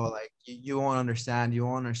like, mhm. "Oh, like you won't understand, you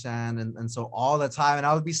won't understand," and so all the time, and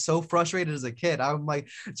I would be so frustrated as a kid. I'm like,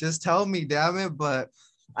 just tell me, damn it. But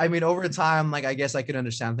I mean, over time, like I guess I could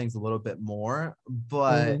understand things a little bit more.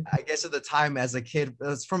 But Mhm. I guess at the time, as a kid,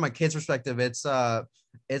 it's from a kid's perspective,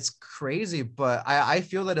 it's crazy. But I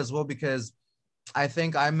feel that as well because I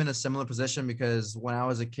think I'm in a similar position because when I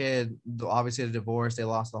was a kid, obviously the divorce, they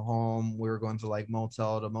lost the home. We were going to like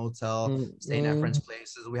motel to motel, staying at friends' Mhm.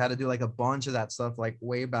 places. We had to do like a bunch of that stuff like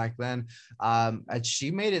way back then. And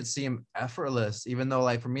she made it seem effortless, even though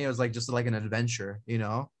like for me it was like just like an adventure, you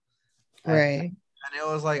know. And, Right. and it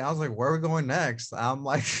was like I was like, where are we going next? I'm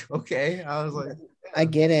like, okay. I was like, I yeah.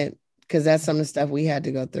 get it because that's some of the stuff we had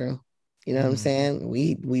to go through. You know what I'm Mhm. saying?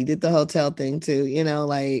 We did the hotel thing too,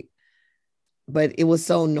 like but it was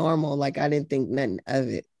so normal. Like I didn't think nothing of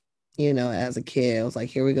it, as a kid. I was like,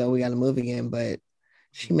 here we go, we got to move again. But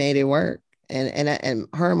she made it work. And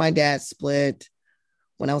her and my dad split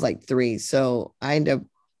when I was like 3. So I ended up,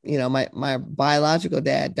 my biological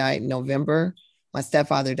dad died in November. My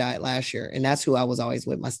stepfather died last year, and that's who I was always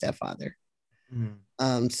with, my stepfather.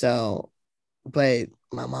 So, but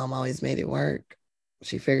my mom always made it work.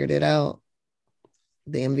 She figured it out.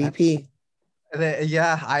 The MVP.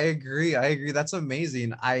 Yeah, I agree. That's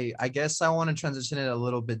amazing. I guess I want to transition it a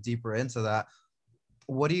little bit deeper into that.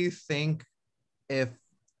 What do you think if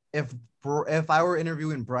if I were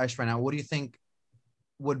interviewing Bryce right now, what do you think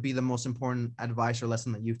would be the most important advice or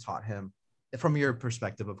lesson that you've taught him from your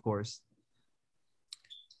perspective, of course?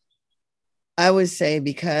 I would say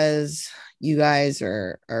because you guys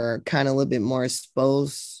are kind of a little bit more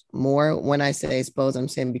exposed more. When I say exposed, I'm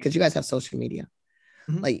saying because you guys have social media.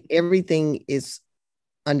 Like everything is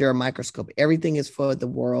under a microscope. Everything is for the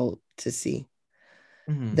world to see.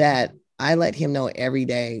 That I let him know every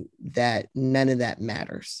day that none of that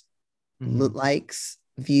matters. Likes,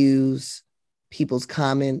 views, people's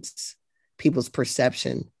comments, people's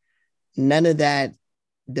perception. None of that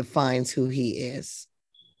defines who he is.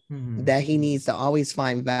 That he needs to always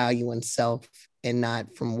find value in self and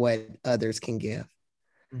not from what others can give.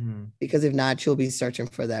 Because if not, you'll be searching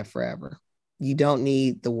for that forever. You don't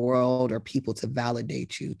need the world or people to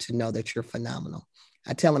validate you to know that you're phenomenal.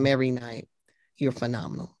 I tell him every night, you're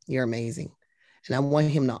phenomenal. You're amazing. And I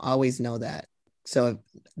want him to always know that. So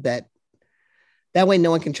that way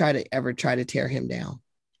no one can try to tear him down,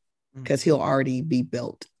 because he'll already be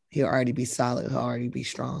built. He'll already be solid. He'll already be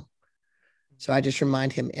strong. So I just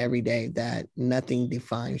remind him every day that nothing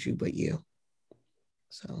defines you but you.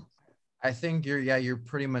 So I think you're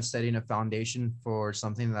pretty much setting a foundation for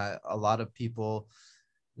something that a lot of people,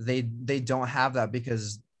 they don't have that,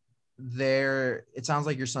 because it sounds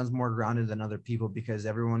like your son's more grounded than other people, because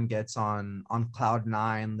everyone gets on cloud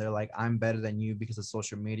 9. They're like, I'm better than you because of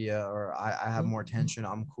social media, or I have more attention,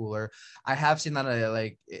 I'm cooler. I have seen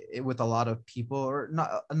that with a lot of people, or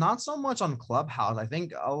not so much on Clubhouse. I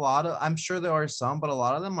think I'm sure there are some, but a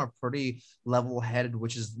lot of them are pretty level-headed,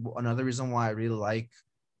 which is another reason why I really like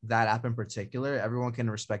that app in particular. Everyone can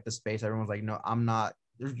respect the space. Everyone's like, no, I'm not.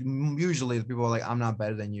 Usually the people are like, I'm not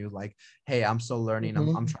better than you. Like, hey, I'm still learning. I'm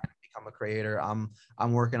trying to become a creator. I'm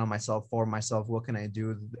working on myself, for myself. What can I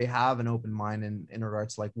do? They have an open mind in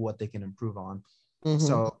regards to like what they can improve on.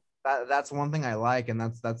 So that's one thing I like, and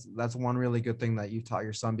that's one really good thing that you taught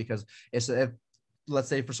your son, because if let's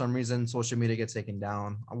say for some reason social media gets taken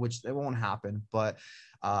down, which it won't happen, but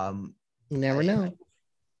you never know.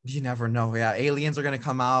 You never know. Yeah, aliens are gonna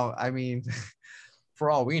come out. I mean, for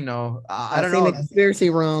all we know, I don't seen know. The conspiracy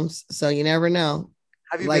rooms, so you never know.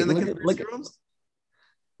 Have you been in the conspiracy rooms?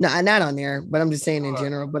 No, not on there, but I'm just saying in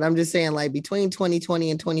general. But I'm just saying, like, between 2020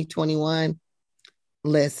 and 2021,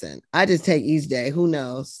 listen, I just take each day. Who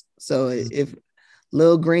knows? So if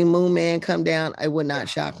little green moon man come down, it would not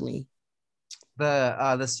shock me.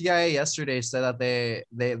 The CIA yesterday said that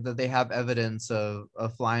they have evidence of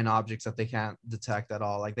flying objects that they can't detect at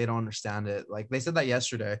all. Like, they don't understand it. Like, they said that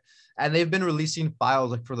yesterday, and they've been releasing files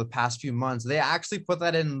like for the past few months. They actually put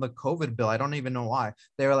that in the COVID bill. I don't even know why.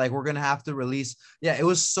 They were like, we're gonna have to release. Yeah, it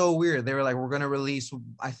was so weird. They were like, we're gonna release,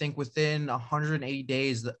 I think within 180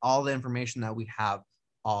 days, all the information that we have.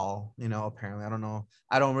 All, apparently, I don't know.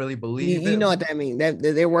 I don't really believe it. You know what that means? That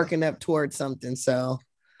they're working up towards something. So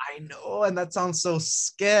I know, and that sounds so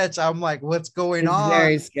sketch. I'm like, what's going on?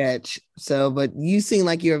 Very sketch. So, but you seem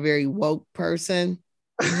like you're a very woke person.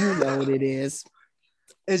 You know what it is.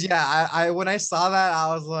 I when I saw that,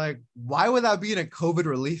 I was like, why would that be in a COVID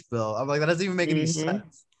relief bill? I'm like, that doesn't even make any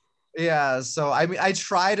sense. Yeah, so I mean, I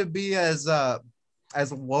try to be as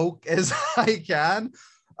woke as I can.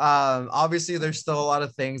 Obviously, there's still a lot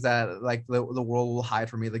of things that like the world will hide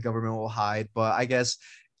from me, the government will hide, but I guess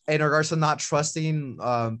in regards to not trusting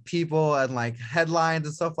people and like headlines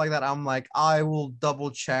and stuff like that, I'm like, I will double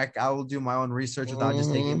check. I will do my own research without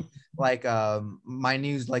just taking like my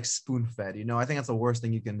news like spoon fed. I think that's the worst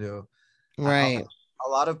thing you can do. Right. A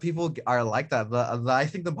lot of people are like that. I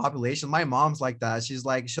think the population, my mom's like that. She's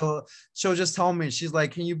like, she'll just tell me, she's like,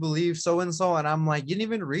 can you believe so and so? And I'm like, you didn't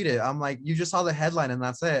even read it. I'm like, you just saw the headline and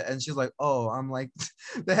that's it. And she's like, oh, I'm like,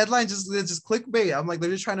 the headline just clickbait. I'm like, they're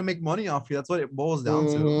just trying to make money off you. That's what it boils down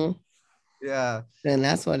to. Yeah. And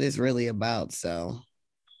that's what it's really about. So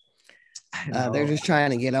they're just trying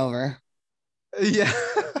to get over. Yeah.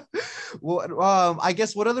 Well, I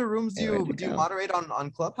guess what other rooms do you moderate on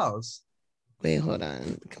Clubhouse? Wait, hold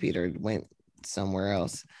on. The computer went somewhere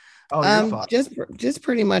else. Oh, just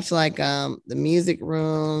pretty much like the music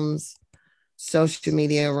rooms, social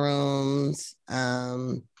media rooms.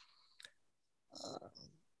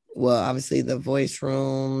 Well, obviously the voice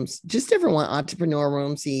rooms, just different one, entrepreneur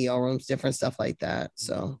rooms, CEO rooms, different stuff like that.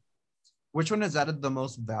 So Which one has added the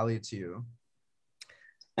most value to you?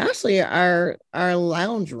 actually our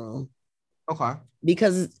lounge room, Okay.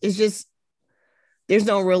 because it's just there's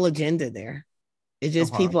no real agenda there. It's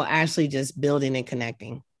just Okay. people actually just building and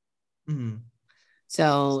connecting. Mm-hmm.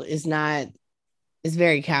 So it's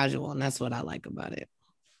very casual, and that's what I like about it.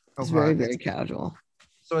 It's very, Okay. very casual.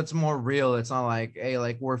 So it's more real. It's not like, hey,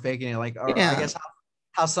 like we're faking it. Like, or I Yeah. guess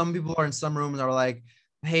how some people are in some rooms are like,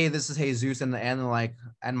 hey, this is Jesus, and the end, like,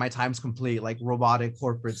 and my time's complete, like robotic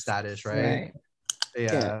corporate status, right? Right.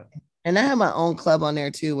 Yeah. Yeah. And I have my own club on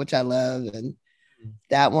there too, which I love. And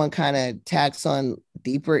that one kind of tacks on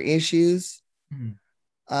deeper issues. Mhm.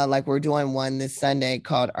 Like we're doing one this Sunday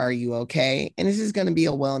called Are You Okay? And this is going to be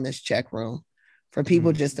a wellness check room for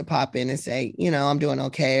people Mhm. just to pop in and say, I'm doing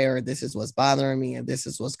okay, or this is what's bothering me, or this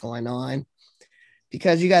is what's going on.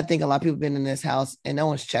 Because you got to think a lot of people have been in this house and no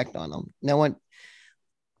one's checked on them. No one,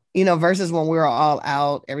 versus when we were all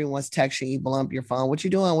out, everyone's texting you, blow up your phone. What you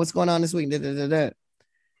doing? What's going on this week? Da, da, da, da.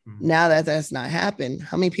 Mhm. Now that that's not happened,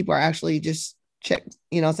 how many people are actually just check,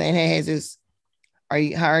 saying, hey, Jesus,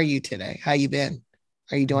 how are you today? How you been?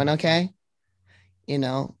 Are you doing Mhm. okay?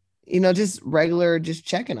 Just regular, just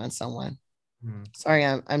checking on someone. Mhm. Sorry,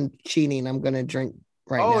 I'm cheating. I'm gonna drink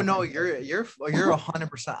right Oh now. no, you're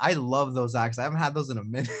 100%. I love those acts. I haven't had those in a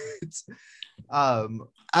minute. um,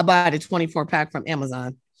 I bought a 24 pack from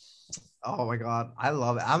Amazon. oh my god, I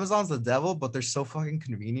love it. Amazon's the devil, but they're so fucking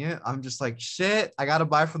convenient. I'm just like, shit, I gotta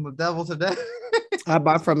buy from the devil today. I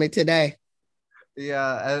bought from it today.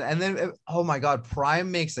 Yeah, and then oh my god,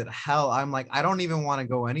 Prime makes it hell. I'm like, I don't even want to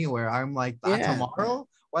go anywhere. I'm like, Yeah, tomorrow?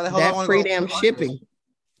 Why the hell do I that want to free go to damn Target? shipping.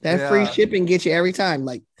 That free Yeah, shipping gets you every time.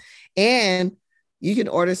 Like, and you can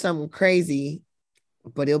order something crazy,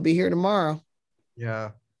 but it'll be here tomorrow.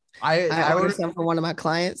 yeah. I I ordered ordered. some for one of my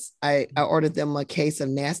clients. I ordered them a case of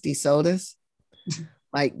nasty sodas,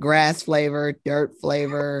 like grass flavor, dirt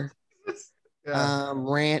flavor, Yeah.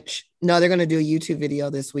 ranch. No, they're gonna do a YouTube video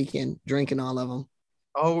this weekend drinking all of them.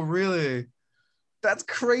 Oh really? That's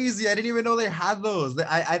crazy. I didn't even know they had those. Well,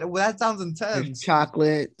 that sounds There's intense.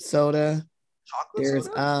 chocolate soda. Chocolate There's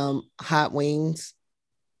soda? hot wings.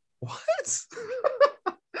 What?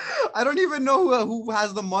 I don't even know who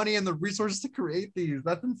has the money and the resources to create these.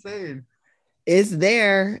 That's insane. It's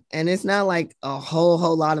there, and it's not like a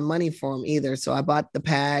whole lot of money for them either. So I bought the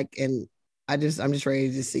pack, and I'm just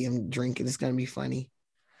ready to see them drinking. It's gonna be funny.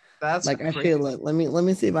 That's Like I crazy. should look. Let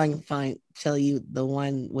me see if I can tell you the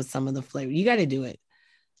one with some of the flavor. You got to do it.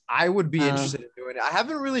 I would be Uh, interested in doing it. I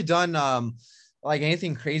haven't really done like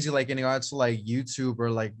anything crazy like in regards to like YouTube or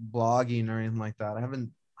like blogging or anything like that.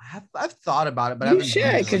 I've thought about it, but I you haven't done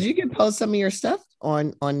should, it. because Like, you can post some of your stuff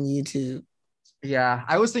on YouTube. yeah,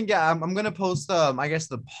 I was thinking I'm gonna post I guess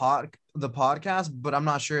the podcast, but I'm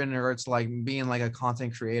not sure in regards to like being like a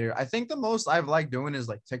content creator. I think the most I've liked doing is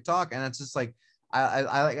like TikTok, and it's just like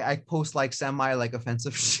I post like semi like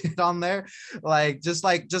offensive shit on there, just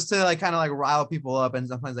to like kind of like rile people up, and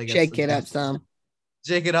sometimes I guess Shake it up some.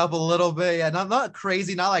 shake it up a little bit. Yeah, not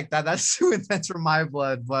crazy, not like that. That's too intense for my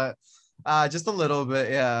blood, but just a little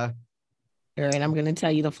bit. Yeah. All right, I'm gonna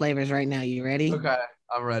tell you the flavors right now. You ready? Okay,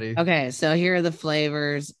 I'm ready. Okay, so here are the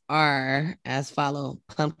flavors are as follow: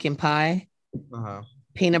 pumpkin pie, Uh-huh.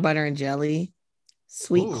 peanut butter and jelly,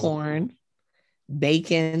 sweet Ooh. corn,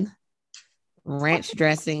 bacon, ranch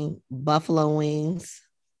dressing, buffalo wings.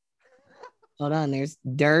 Hold on, there's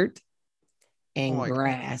dirt Oh and my.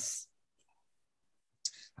 grass.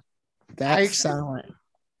 I That's actually. solid.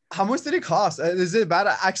 How much did it cost? Is it bad?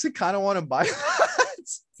 I actually kind of want to buy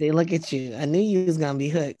that. See, look at you. I knew you was gonna be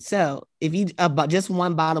hooked. So if you about just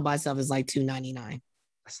one bottle by itself is like $2.99.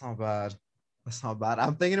 That's not bad. That's not bad.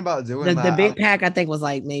 I'm thinking about The doing the that. big pack I think was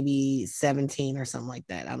like maybe 17 or something like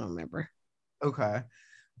that. I don't remember. Okay.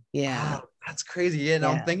 Yeah. Wow, that's crazy. Yeah, no,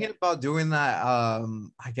 I'm Yeah. thinking about doing that.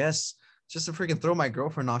 I guess just to freaking throw my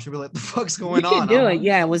girlfriend off. She'll be like, "The fuck's You going could on?" do it.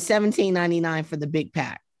 Yeah, it was 17.99 for the big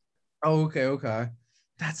pack. Oh, okay, okay.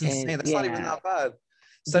 That's And insane. That's not even yeah, that bad.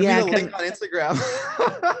 Send me yeah, the because link on Instagram.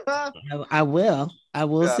 I will. I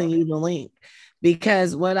will Yeah. send you the link.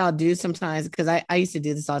 Because what I'll do sometimes, because I used to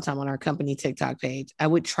do this all the time on our company TikTok page, I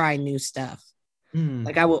would try new stuff. Mm,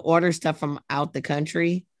 Like I would order stuff from out the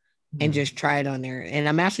country and mm, just try it on there. And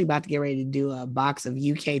I'm actually about to get ready to do a box of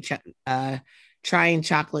trying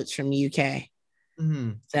chocolates from UK.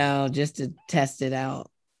 mm. So just to test it out.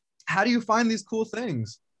 How do you find these cool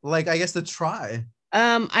things? Like, I guess to try.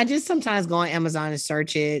 I just sometimes go on Amazon and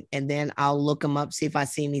search it, and then I'll look them up, see if I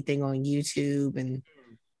see anything on YouTube, and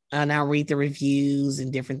I'll read the reviews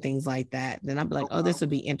and different things like that. Then I'll be like, oh, Okay. this would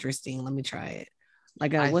be interesting. Let me try it.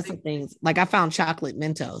 Like, I what's the think things? Like, I found chocolate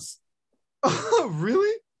Mentos.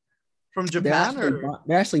 really from Japan or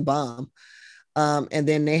They're actually bomb. And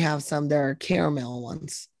then they have some that are caramel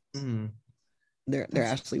ones. Mhm. They're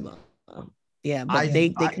That's actually bomb. Yeah, but I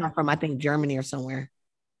they I come from I think Germany or somewhere.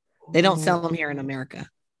 They don't oh, sell them here in America.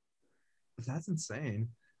 that's insane.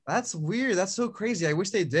 That's weird. That's so crazy. I wish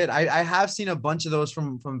they did. I have seen a bunch of those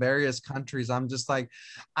from various countries. I'm just like,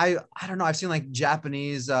 I don't know. I've seen like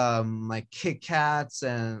Japanese like Kit Kats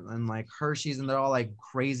and like Hershey's, and they're all like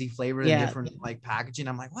crazy flavored and Yeah, different like packaging.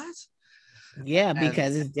 I'm like, what? yeah, And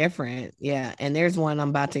because it's different. Yeah, and there's one I'm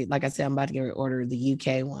about to, like I said, I'm about to get order the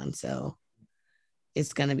UK one, so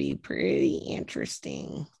it's gonna be pretty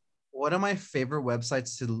interesting. one of my favorite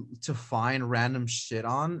websites to find random shit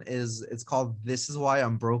on is it's called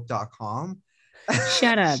thisiswhyi'mbroke.com.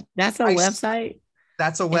 Shut up. That's a I website.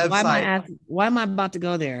 That's a And website. why am I about to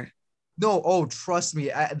go there? No, oh, trust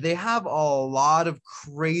me, they have a lot of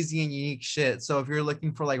crazy and unique shit. So if you're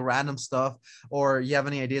looking for like random stuff or you have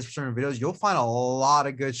any ideas for certain videos, you'll find a lot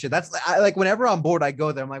of good shit. That's like whenever I'm bored, I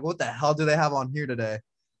go there. I'm like, what the hell do they have on here today?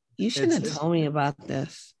 You shouldn't have It's told me about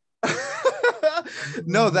this.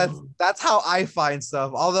 no, that's how I find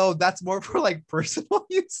stuff. Although that's more for like personal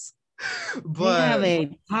use. They have But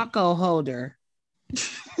a taco holder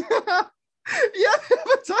yeah, they have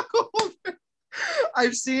a taco holder.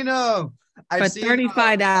 I've seen for I've seen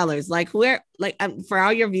 $35. Like whoever, like for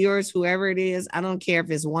all your viewers, whoever it is, I don't care if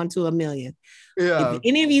it's 1 to a million. yeah. If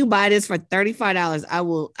any of you buy this for $35,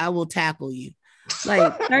 I will tackle you.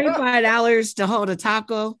 Like $35 to hold a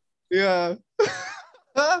taco. Yeah.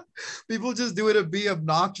 People just do it to be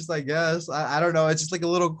obnoxious, I guess. I don't know. It's just like a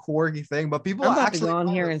little quirky thing, but people I'm about to actually go on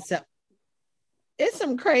love here it. and sell. It's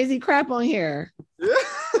some crazy crap on here.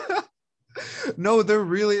 No, there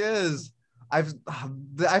really is. I've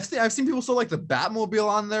seen people sell like the Batmobile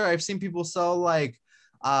on there. I've seen people sell like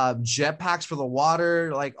jetpacks for the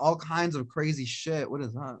water, like all kinds of crazy shit. What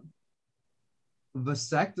is that?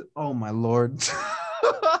 Vasect? Oh my lord.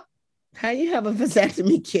 How you have a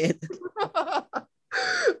vasectomy kit?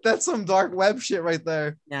 That's some dark web shit right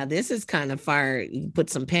there. Now this is kind of fire. You put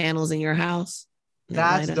some panels in your house. They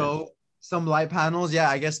That's light up. dope. Some light panels. Yeah,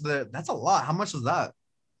 I guess that's a lot. How much is that?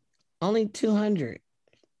 Only 200.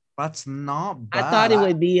 That's not I thought bad. it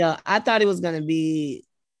would be. I thought it was gonna be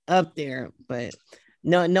up there, but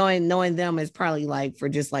no, knowing them is probably like for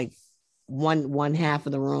just like one half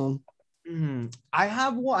of the room. I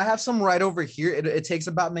have one. I have some right over here. It takes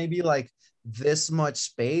about maybe like this much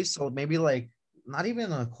space, so maybe like not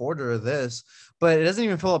even a quarter of this, but it doesn't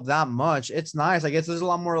even fill up that much. It's nice. I guess there's a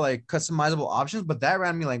lot more like customizable options, but that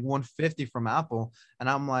ran me like 150 from Apple, and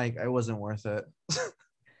I'm like, it wasn't worth it.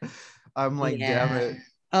 I'm like, damn Yeah. it.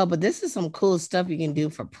 Oh, but this is some cool stuff you can do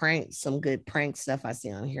for pranks. Some good prank stuff I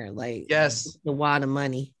see on here, like Yes. the wad of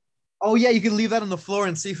money. Oh yeah, you can leave that on the floor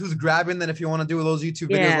and see who's grabbing. Then if you want to do those YouTube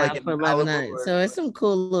videos Yeah, like in for Malibu 11. or So it's some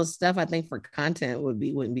cool little stuff. I think for content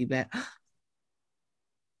wouldn't be bad.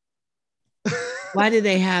 Why do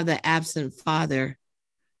they have the absent father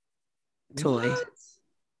toy? What?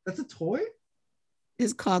 That's a toy?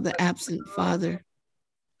 It's called the absent father.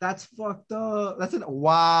 That's fucked up. That's an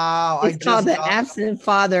wow. I It's called just the got absent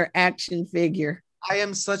father action figure. I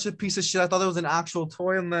am such a piece of shit. I thought there was an actual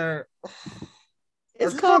toy in there.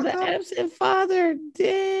 It's That's called fucked the up. absent father.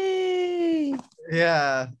 Dang.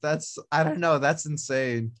 Yeah, that's I don't know. That's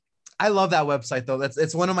insane. I love that website though.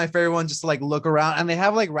 It's one of my favorite ones just to like look around and they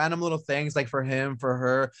have like random little things like for him, for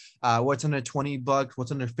her, what's under $20,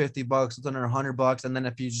 what's under $50, what's under $100. And then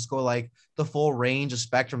if you just go like the full range of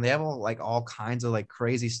spectrum, they have all kinds of like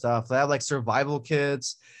crazy stuff. They have like survival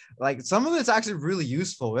kits, like some of it's actually really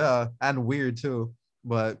useful, yeah, and weird too.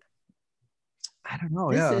 But I don't know,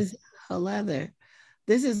 This yeah. is leather.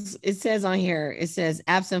 This is, it says on here, it says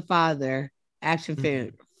absent father action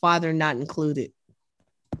figure, father not included.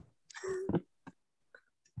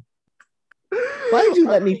 Why did you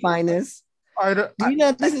let me find this? I don't, Do you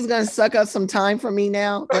know this is going to suck up some time for me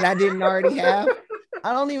now that I didn't already have?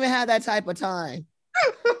 I don't even have that type of time.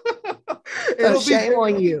 So it'll be shame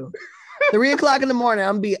on you. 3 o'clock in the morning,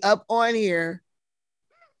 I'm gonna be up on here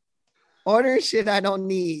ordering shit I don't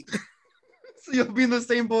need. so you'll be in the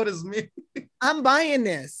same boat as me. I'm buying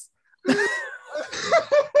this.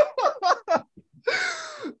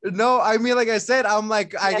 No, I mean, like I said, I'm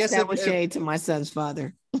like, I guess that was shade to my son's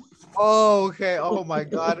father. oh, okay. Oh my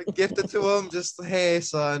God. Gift it to him. Just, hey,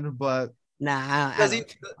 son. But Nah, I does he, don't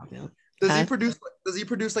care about him. Does he Huh? produce? Does he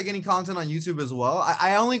produce like any content on YouTube as well?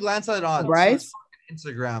 I only glance at Bryce?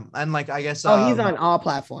 Instagram and like I guess Oh, he's on all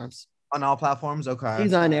platforms. on all platforms. Okay.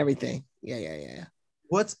 He's on everything. Yeah, yeah, yeah.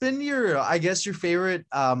 What's been your, I guess, your favorite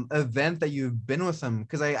event that you've been with him?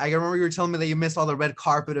 Because I remember you were telling me that you missed all the red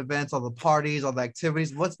carpet events, all the parties, all the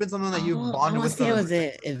activities. What's been something that you've Oh, I bonded would with say it them? was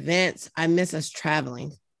at events. I miss us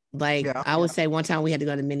traveling. Like Yeah. I would say one time we had to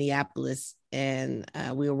go to Minneapolis and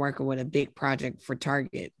we were working with a big project for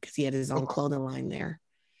Target because he had his own clothing line there.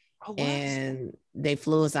 Oh, what? And they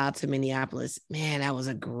flew us out to Minneapolis. Man, that was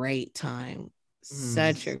a great time.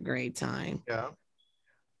 Such a great time. Yeah.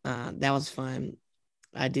 That was fun.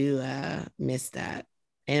 I do miss that.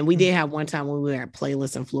 And we did have one time when we were at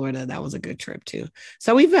Playlist in Florida. That was a good trip too.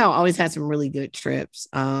 So we've always had some really good trips.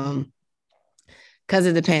 Because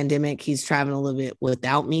of the pandemic, he's traveling a little bit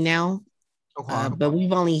without me now. Okay. But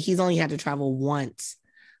he's only had to travel once.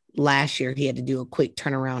 Last year, he had to do a quick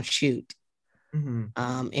turnaround shoot.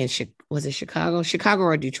 Was it Chicago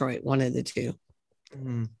or Detroit? One of the two.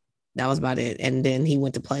 That was about it. And then he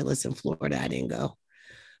went to Playlist in Florida. I didn't go.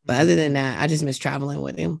 But other than that, I just miss traveling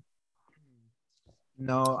with him.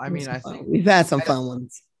 No, I mean, I think we've had some fun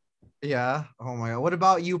ones. Yeah. Oh my God. What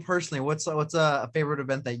about you personally? What's a favorite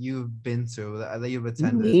event that you've been to that you've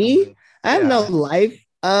attended? Me? I have no life.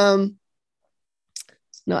 No,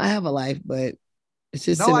 I have a life, but it's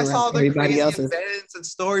just I saw the everybody crazy else's events and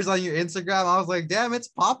stories on your Instagram. I was like, damn, it's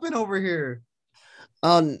popping over here.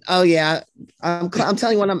 Oh yeah. I'm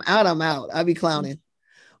telling you, when I'm out. I'll be clowning.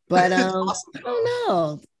 But awesome, I don't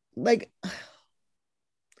know. Like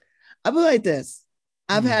I'll be like this.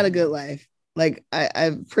 I've had a good life. Like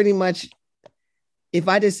I've pretty much, if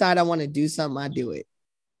I decide I want to do something, I do it.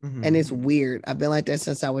 And it's weird. I've been like that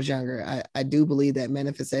since I was younger. I do believe that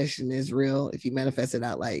manifestation is real. If you manifest it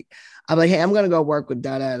out, like I'm like, hey, I'm gonna go work with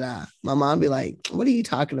da da da. My mom be like, what are you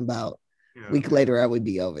talking about? A week later, I would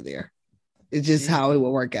be over there. It's just how it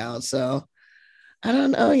will work out. So I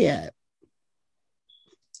don't know yet.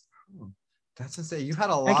 That's insane. You had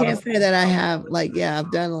a lot. I can't say that I have, like, yeah,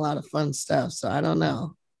 I've done a lot of fun stuff. So I don't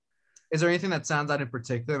know. Is there anything that stands out in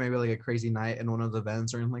particular? Maybe like a crazy night in one of the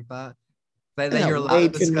events or anything like that? That you're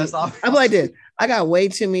allowed to discuss off. I'm like this. I got way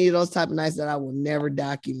too many of those type of nights that I will never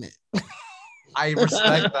document. I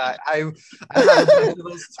respect that. I had a bunch of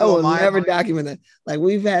those too. I will never document that. Like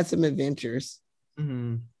we've had some adventures.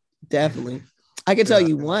 Definitely. I can tell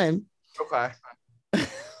you one. Okay.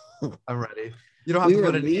 I'm ready. You don't have we to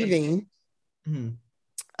were go to leaving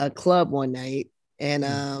a club one night and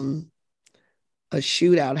a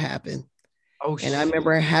shootout happened. Oh, and I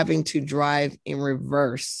remember having to drive in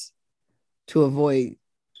reverse to avoid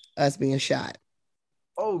us being shot.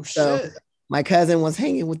 Oh, shit. My cousin was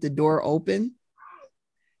hanging with the door open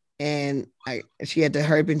and she had to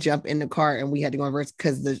hurry up and jump in the car and we had to go in reverse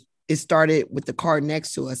because it started with the car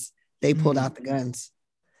next to us. They pulled out the guns.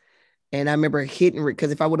 And I remember hitting,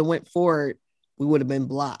 because if I would have went forward, we would have been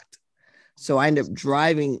blocked. So I ended up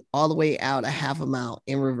driving all the way out a half a mile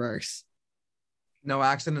in reverse. No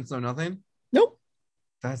accidents, no nothing? Nope.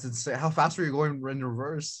 That's insane. How fast were you going in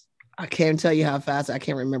reverse? I can't tell you how fast. I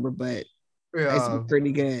can't remember, but it's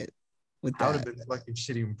pretty good with that. I would have been fucking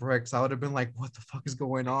shitting bricks. I would have been like, what the fuck is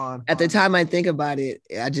going on? At the time I think about it,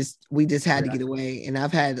 we just had to get away. And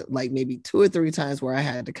I've had like maybe 2 or 3 times where I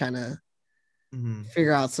had to kind of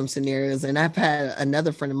figure out some scenarios. And I've had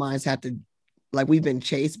another friend of mine's have to, like, we've been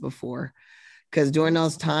chased before. Because during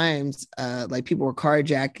those times, like people were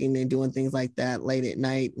carjacking and doing things like that late at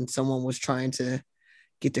night, and someone was trying to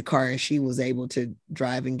get the car, and she was able to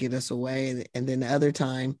drive and get us away. And then the other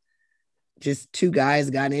time, just 2 guys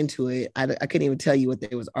got into it. I couldn't even tell you what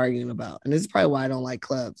they was arguing about. And this is probably why I don't like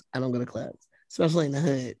clubs. I don't go to clubs, especially in the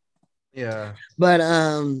hood. Yeah. But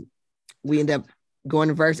we ended up going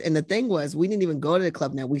reverse. And the thing was, we didn't even go to the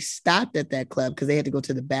club. Now we stopped at that club because they had to go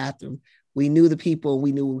to the bathroom. We knew the people.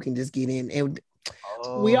 We knew we can just get in. And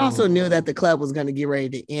we also knew that the club was going to get ready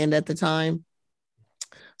to end at the time.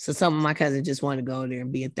 So some of my cousins just wanted to go there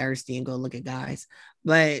and be thirsty and go look at guys.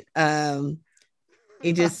 But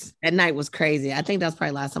it just, at night was crazy. I think that's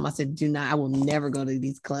probably last time I said, I will never go to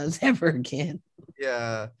these clubs ever again.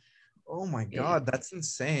 Yeah. Oh my God, that's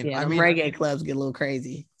insane. Yeah, I mean, reggae clubs get a little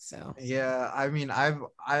crazy. So yeah, I mean,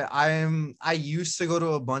 I used to go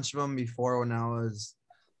to a bunch of them before when I was,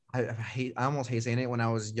 I almost hate saying it, when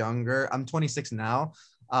I was younger. I'm 26 now.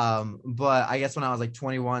 But I guess when I was like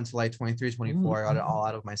 21 to like 23, 24, I got it all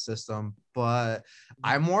out of my system. But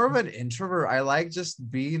I'm more of an introvert. I like just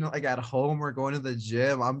being like at home or going to the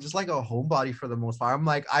gym. I'm just like a homebody for the most part.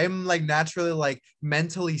 I'm like naturally like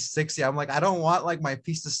mentally 60. I'm like, I don't want like my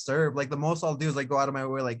peace disturbed. Like the most I'll do is like go out of my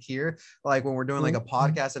way, like here, like when we're doing like a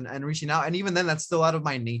podcast and reaching out. And even then, that's still out of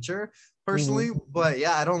my nature personally. But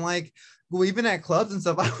yeah, I don't like, well, even at clubs and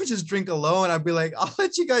stuff, I would just drink alone. I'd be like, I'll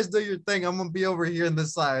let you guys do your thing. I'm gonna be over here on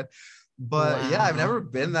this side. But yeah, I've never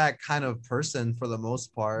been that kind of person for the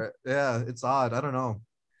most part. Yeah, it's odd. I don't know.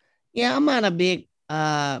 Yeah, I'm not a big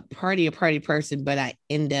party person, but I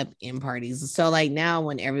end up in parties. So like now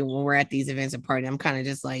when we're at these events and party, I'm kind of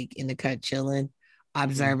just like in the cut chilling,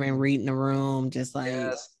 observing, reading the room, just like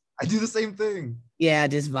yes, I do the same thing. Yeah,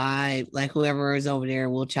 just vibe. Like whoever is over there,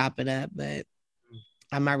 we'll chop it up. But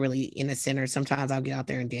I'm not really in the center. Sometimes I'll get out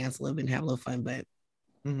there and dance a little bit and have a little fun, but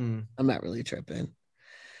I'm not really tripping.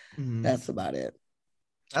 That's about it.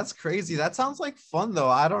 That's crazy. That sounds like fun though.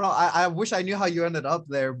 I don't know. I wish I knew how you ended up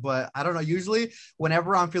there, but I don't know. Usually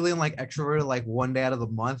whenever I'm feeling like extroverted, like one day out of the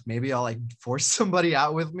month, maybe I'll like force somebody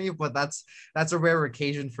out with me, but that's a rare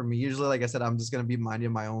occasion for me. Usually, like I said, I'm just going to be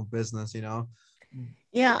minding my own business, you know?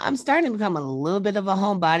 Yeah, I'm starting to become a little bit of a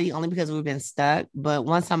homebody only because we've been stuck. But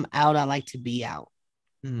once I'm out, I like to be out.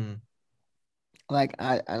 Like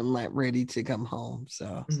I'm like ready to come home.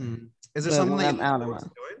 So is there something that I'm out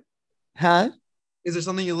around? Huh? Is there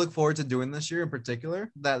something you look forward to doing this year in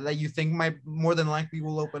particular that you think might more than likely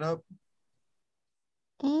will open up?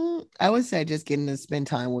 I would say just getting to spend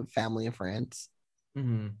time with family and friends.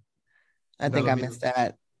 I think I missed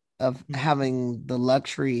that of having the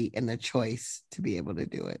luxury and the choice to be able to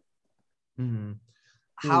do it.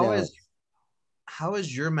 How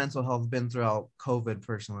has your mental health been throughout COVID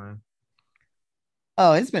personally?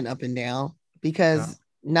 Oh, it's been up and down because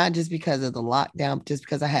not just because of the lockdown, just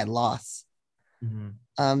because I had loss.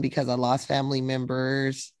 Because I lost family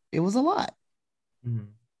members. It was a lot.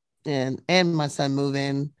 And my son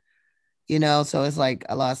moving, you know, so it's like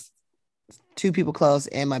I lost 2 people close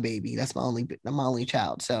and my baby. That's my only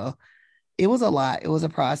child. So it was a lot. It was a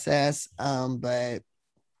process. But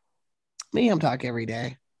me, I'm talking every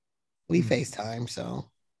day. We FaceTime, so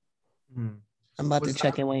I'm about to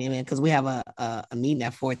check in with him because we have a meeting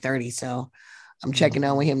at 4:30. So I'm checking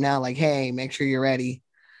on with him now, like, hey, make sure you're ready.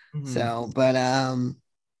 So, but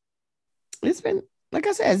it's been, like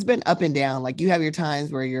I said, it's been up and down. Like you have your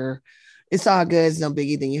times where it's all good, it's no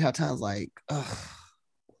biggie. Then you have times like,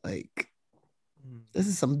 like this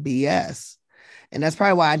is some BS. And that's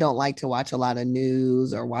probably why I don't like to watch a lot of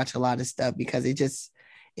news or watch a lot of stuff because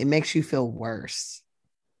it makes you feel worse.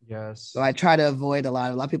 Yes. So I try to avoid a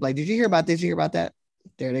lot of people like, did you hear about this? Did you hear about that?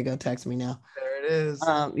 There they go. Text me now. There it is.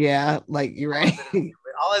 Yeah, like you're right.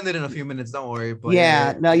 I'll end it in a few minutes. Don't worry. But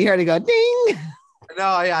yeah, no, you heard it go ding. No,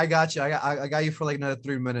 I got you. I got you for like another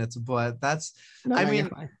 3 minutes, but that's, I mean,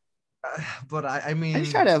 I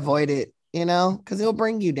just try to avoid it, you know, because it'll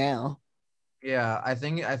bring you down. Yeah, I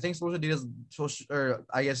think social media, or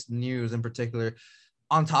I guess news in particular,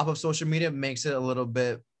 on top of social media, makes it a little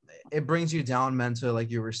bit. It brings you down mentally,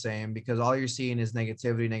 like you were saying, because all you're seeing is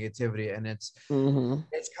negativity, and it's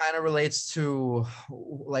kind of relates to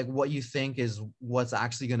like what you think is what's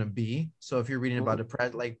actually gonna be. So if you're reading about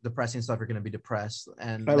depressing stuff, you're gonna be depressed,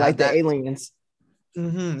 and or like the aliens.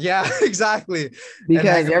 Yeah, exactly.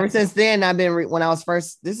 Because ever since then, I've been when I was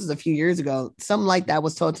first. This is a few years ago. Something like that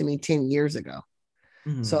was told to me 10 years ago.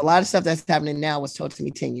 So a lot of stuff that's happening now was told to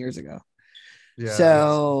me 10 years ago. Yeah.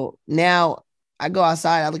 So now I go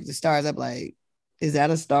outside, I look at the stars, I'm like, is that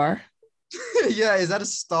a star? Yeah, is that a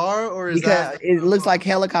star or is because that it looks like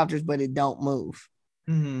helicopters, but it don't move.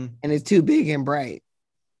 And it's too big and bright.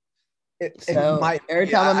 Every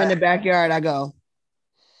time I'm in the backyard, I go.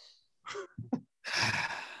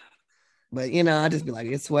 But you know, I just be like,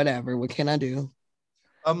 it's whatever. What can I do?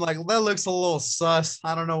 I'm like, that looks a little sus.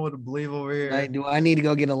 I don't know what to believe over here. Like, do I need to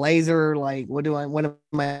go get a laser? Like, what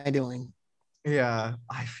am I doing? Yeah,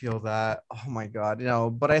 I feel that. Oh my God, you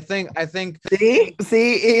know, but I think see,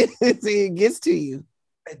 it gets to you.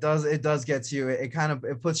 It does get to you. It kind of,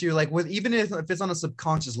 it puts you like with, even if it's on a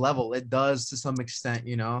subconscious level, it does to some extent,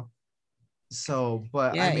 you know. So,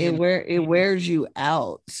 but yeah, I mean, it wears you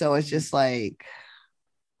out. So it's just like,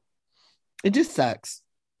 it just sucks.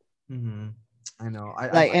 I know.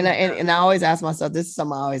 And I always ask myself, this is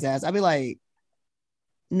something I always ask. I'd be like,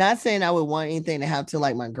 not saying I would want anything to happen to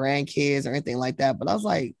like my grandkids or anything like that, but I was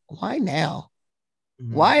like, why now?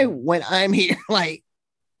 Why when I'm here? Like,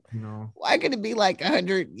 why could it be like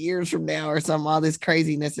 100 years from now or something? All this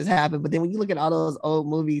craziness has happened. But then when you look at all those old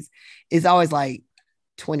movies, it's always like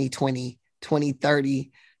 2020,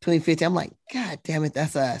 2030, 2050. I'm like, God damn it,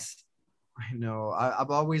 that's us. I know. I've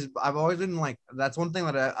always been like, that's one thing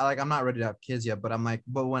that I like. I'm not ready to have kids yet, but I'm like,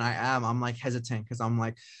 but when I am, I'm like hesitant because I'm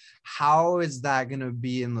like, how is that gonna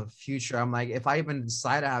be in the future? I'm like, if I even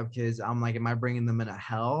decide to have kids, I'm like, am I bringing them in a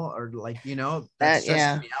hell or like, that That stresses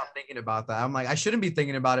yeah. me out thinking about that. I'm like, I shouldn't be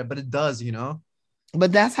thinking about it, but it does.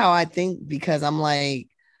 But that's how I think because I'm like,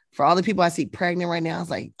 for all the people I see pregnant right now, I was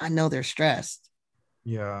like, I know they're stressed.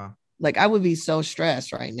 Yeah. Like I would be so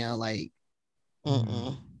stressed right now. Like, Mhm.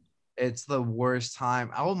 mm-mm. It's the worst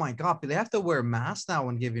time. Oh my God, they have to wear masks now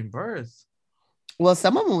when giving birth. Well,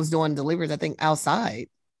 some of them was doing deliveries, I think, outside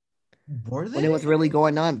Were when they? it was really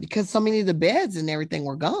going on because so many of the beds and everything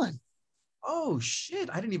were gone. Oh shit,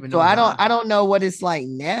 I didn't even So know that. I don't know what it's like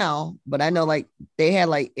now, but I know like they had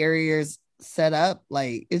like areas set up.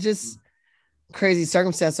 Like it's just crazy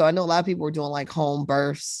circumstance. So I know a lot of people were doing like home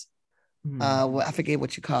births. Mhm. I forget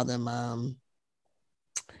what you call them.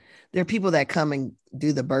 There are people that come and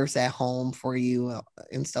do the births at home for you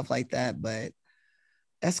and stuff like that. But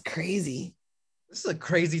that's crazy. This is the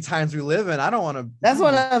crazy times we live in. I don't want to. That's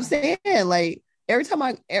what I'm saying. Like every time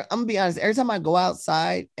I'm gonna be honest, every time I go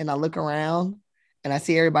outside and I look around and I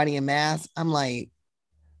see everybody in masks, I'm like,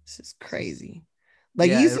 this is crazy. Like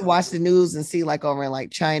you Yeah. used to watch the news and see like over in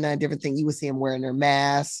like China and different things, you would see them wearing their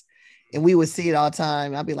masks and we would see it all the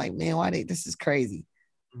time. I'd be like, man, this is crazy.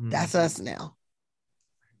 Mhm. That's us now.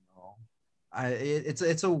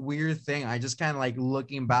 It's a weird thing. I just kind of like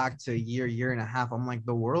looking back to a year and a half. I'm like,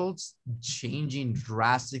 the world's changing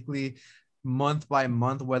drastically month by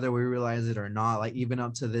month, whether we realize it or not, like even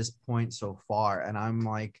up to this point so far. And I'm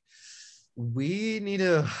like, we need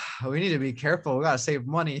to be careful. We gotta save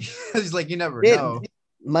money. It's like you never It, know.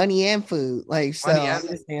 money and food. Like, so Money I'm and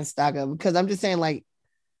just saying stock up because I'm just saying like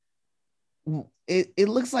it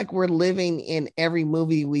looks like we're living in every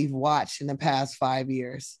movie we've watched in the past 5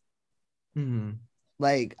 years. Mhm.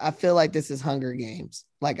 Like, I feel like this is Hunger Games.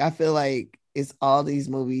 Like, I feel like it's all these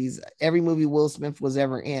movies, every movie Will Smith was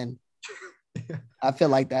ever in. I feel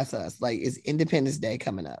like that's us. Like, it's Independence Day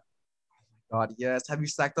coming up. God, yes. Have you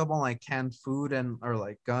stacked up on like canned food and or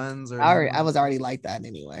like guns or I anything? was already like that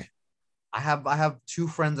anyway. I have two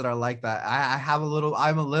friends that are like that. I'm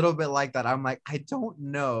a little bit like that. I'm like, I don't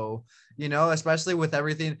know, especially with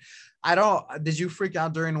everything. I don't did you freak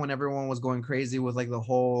out during when everyone was going crazy with like the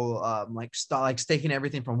whole like staking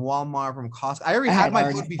everything from Walmart, from Costco? I already I had had my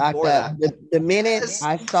already food stocked before up. that. The minute Yes,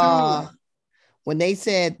 I me too. saw when they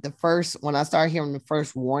said when I started hearing the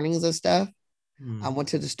first warnings of stuff, I Hmm. went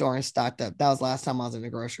to the store and stocked up. That was the last time I was in the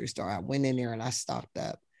grocery store. I went in there and I stocked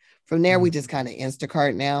up. From there, we Hmm. just kind of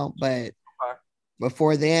Instacart now. But Okay.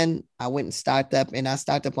 before then, I went and stocked up and I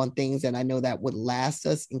stocked up on things that I know that would last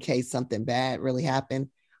us in case something bad really happened,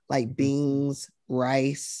 like beans,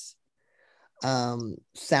 rice,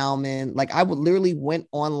 salmon. Like I would literally went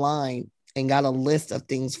online and got a list of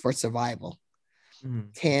things for survival: Hmm.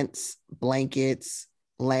 tents, blankets,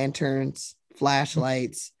 lanterns,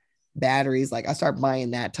 flashlights, batteries. Like I started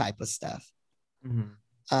buying that type of stuff. Hmm.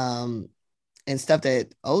 Um, and stuff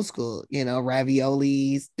that old school,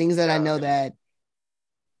 raviolis, things that I Yeah. know that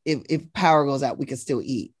if power goes out, we can still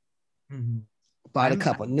eat. Hmm. Bought a I'm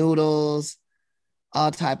cup of noodles,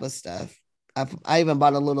 all type of stuff. I even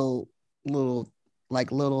bought a little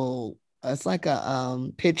like little it's like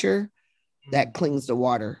a pitcher that cleans the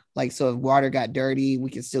water. Like so if water got dirty, we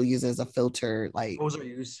can still use it as a filter. Like Those are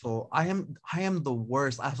useful. I am the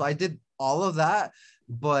worst. So I did all of that,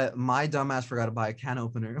 but my dumbass forgot to buy a can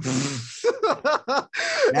opener.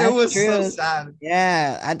 It that's was so true. sad.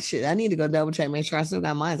 Yeah, I need to go double check, make sure I still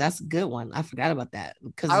got mine. That's a good one. I forgot about that.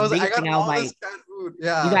 Because the I biggest got thing I was all this like, canned food. you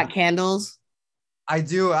Yeah, got candles? I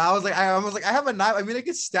do. I was like, I have a knife. I mean, I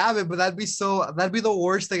could stab it, but that'd be the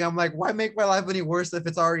worst thing. I'm like, why make my life any worse if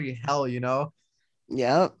it's already hell?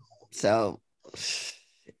 Yep. So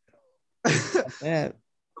yeah.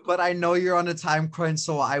 But I know you're on a time crunch,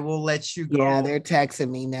 so I will let you Yeah, go. they're texting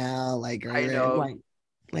me now. I know.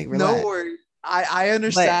 Like No relax. worries. I But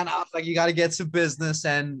understand. I was like, you got to get to business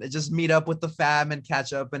and just meet up with the fam and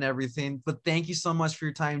catch up and everything. But thank you so much for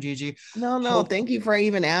your time, Gigi. no, Hope thank you for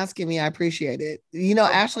even asking me. I appreciate it. of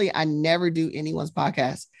Actually, I never do anyone's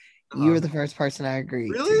podcast. uh, You're the first person I agreed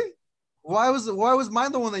to. really? Why was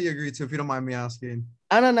mine the one that you agreed to, if you don't mind me asking?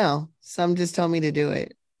 I don't know. Some just told me to do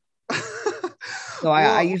it. So I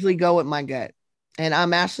Well, usually go with my gut. And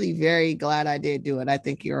I'm actually very glad I did do it. I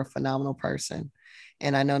think you're a phenomenal person.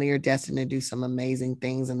 And I know that you're destined to do some amazing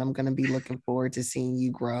things. And I'm going to be looking forward to seeing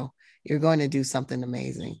you grow. You're going to do something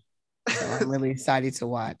amazing. So I'm really excited to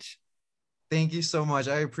watch. Thank you so much.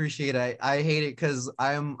 I appreciate it. I hate it because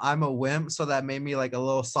I'm a wimp, so that made me like a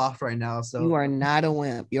little soft right now. You So are not a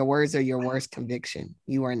wimp. Your words are your worst conviction.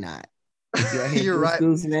 You are not. You're a you're right.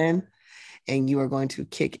 Jesus man, and you are going to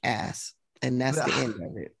kick ass. And that's the end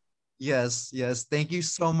of it. Yes, yes. Thank you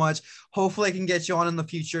so much. Hopefully I can get you on in the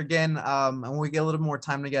future again. And we get a little more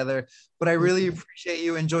time together. But I really appreciate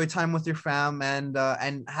you. Enjoy time with your fam and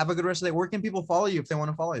have a good rest of the day. Where can people follow you if they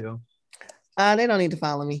want to follow you? They don't need to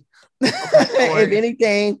follow me. Okay, If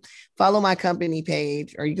anything, follow my company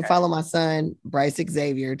page, or you can follow my son, Bryce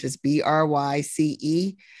Xavier, just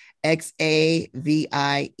BryceXavier.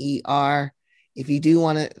 If you do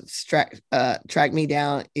want to track me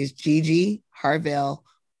down, is Gigi Harvell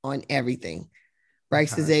on everything.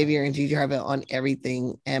 Bryce Xavier and Gigi Harvell on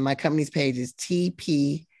everything. And my company's page is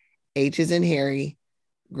TP H is in Harry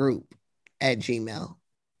Group at Gmail.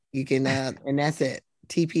 You can, and that's it.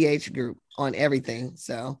 TPH Group on everything.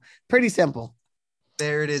 So pretty simple.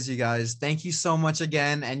 There it is, you guys. Thank you so much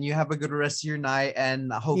again. And you have a good rest of your night.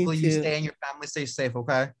 And hopefully you stay and your family stay safe.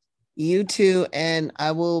 Okay. You too. And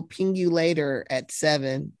I will ping you later at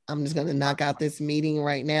 7. I'm just going to knock out this meeting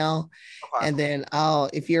right now. Okay. And then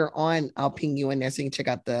if you're on, I'll ping you in there so you can check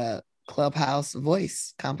out the Clubhouse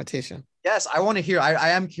voice competition. Yes, I want to hear. I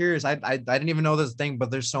am curious. I didn't even know this thing,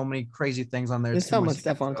 but there's so many crazy things on there. There's so much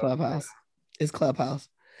stuff on Clubhouse. It's Clubhouse.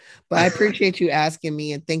 But I appreciate you asking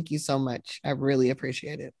me, and thank you so much. I really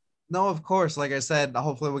appreciate it. No, of course. Like I said,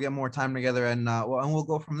 hopefully we'll get more time together, and we'll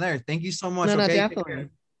go from there. Thank you so much. No, definitely.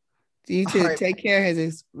 You too. Right. Take care,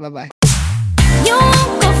 Jesus. Bye-bye.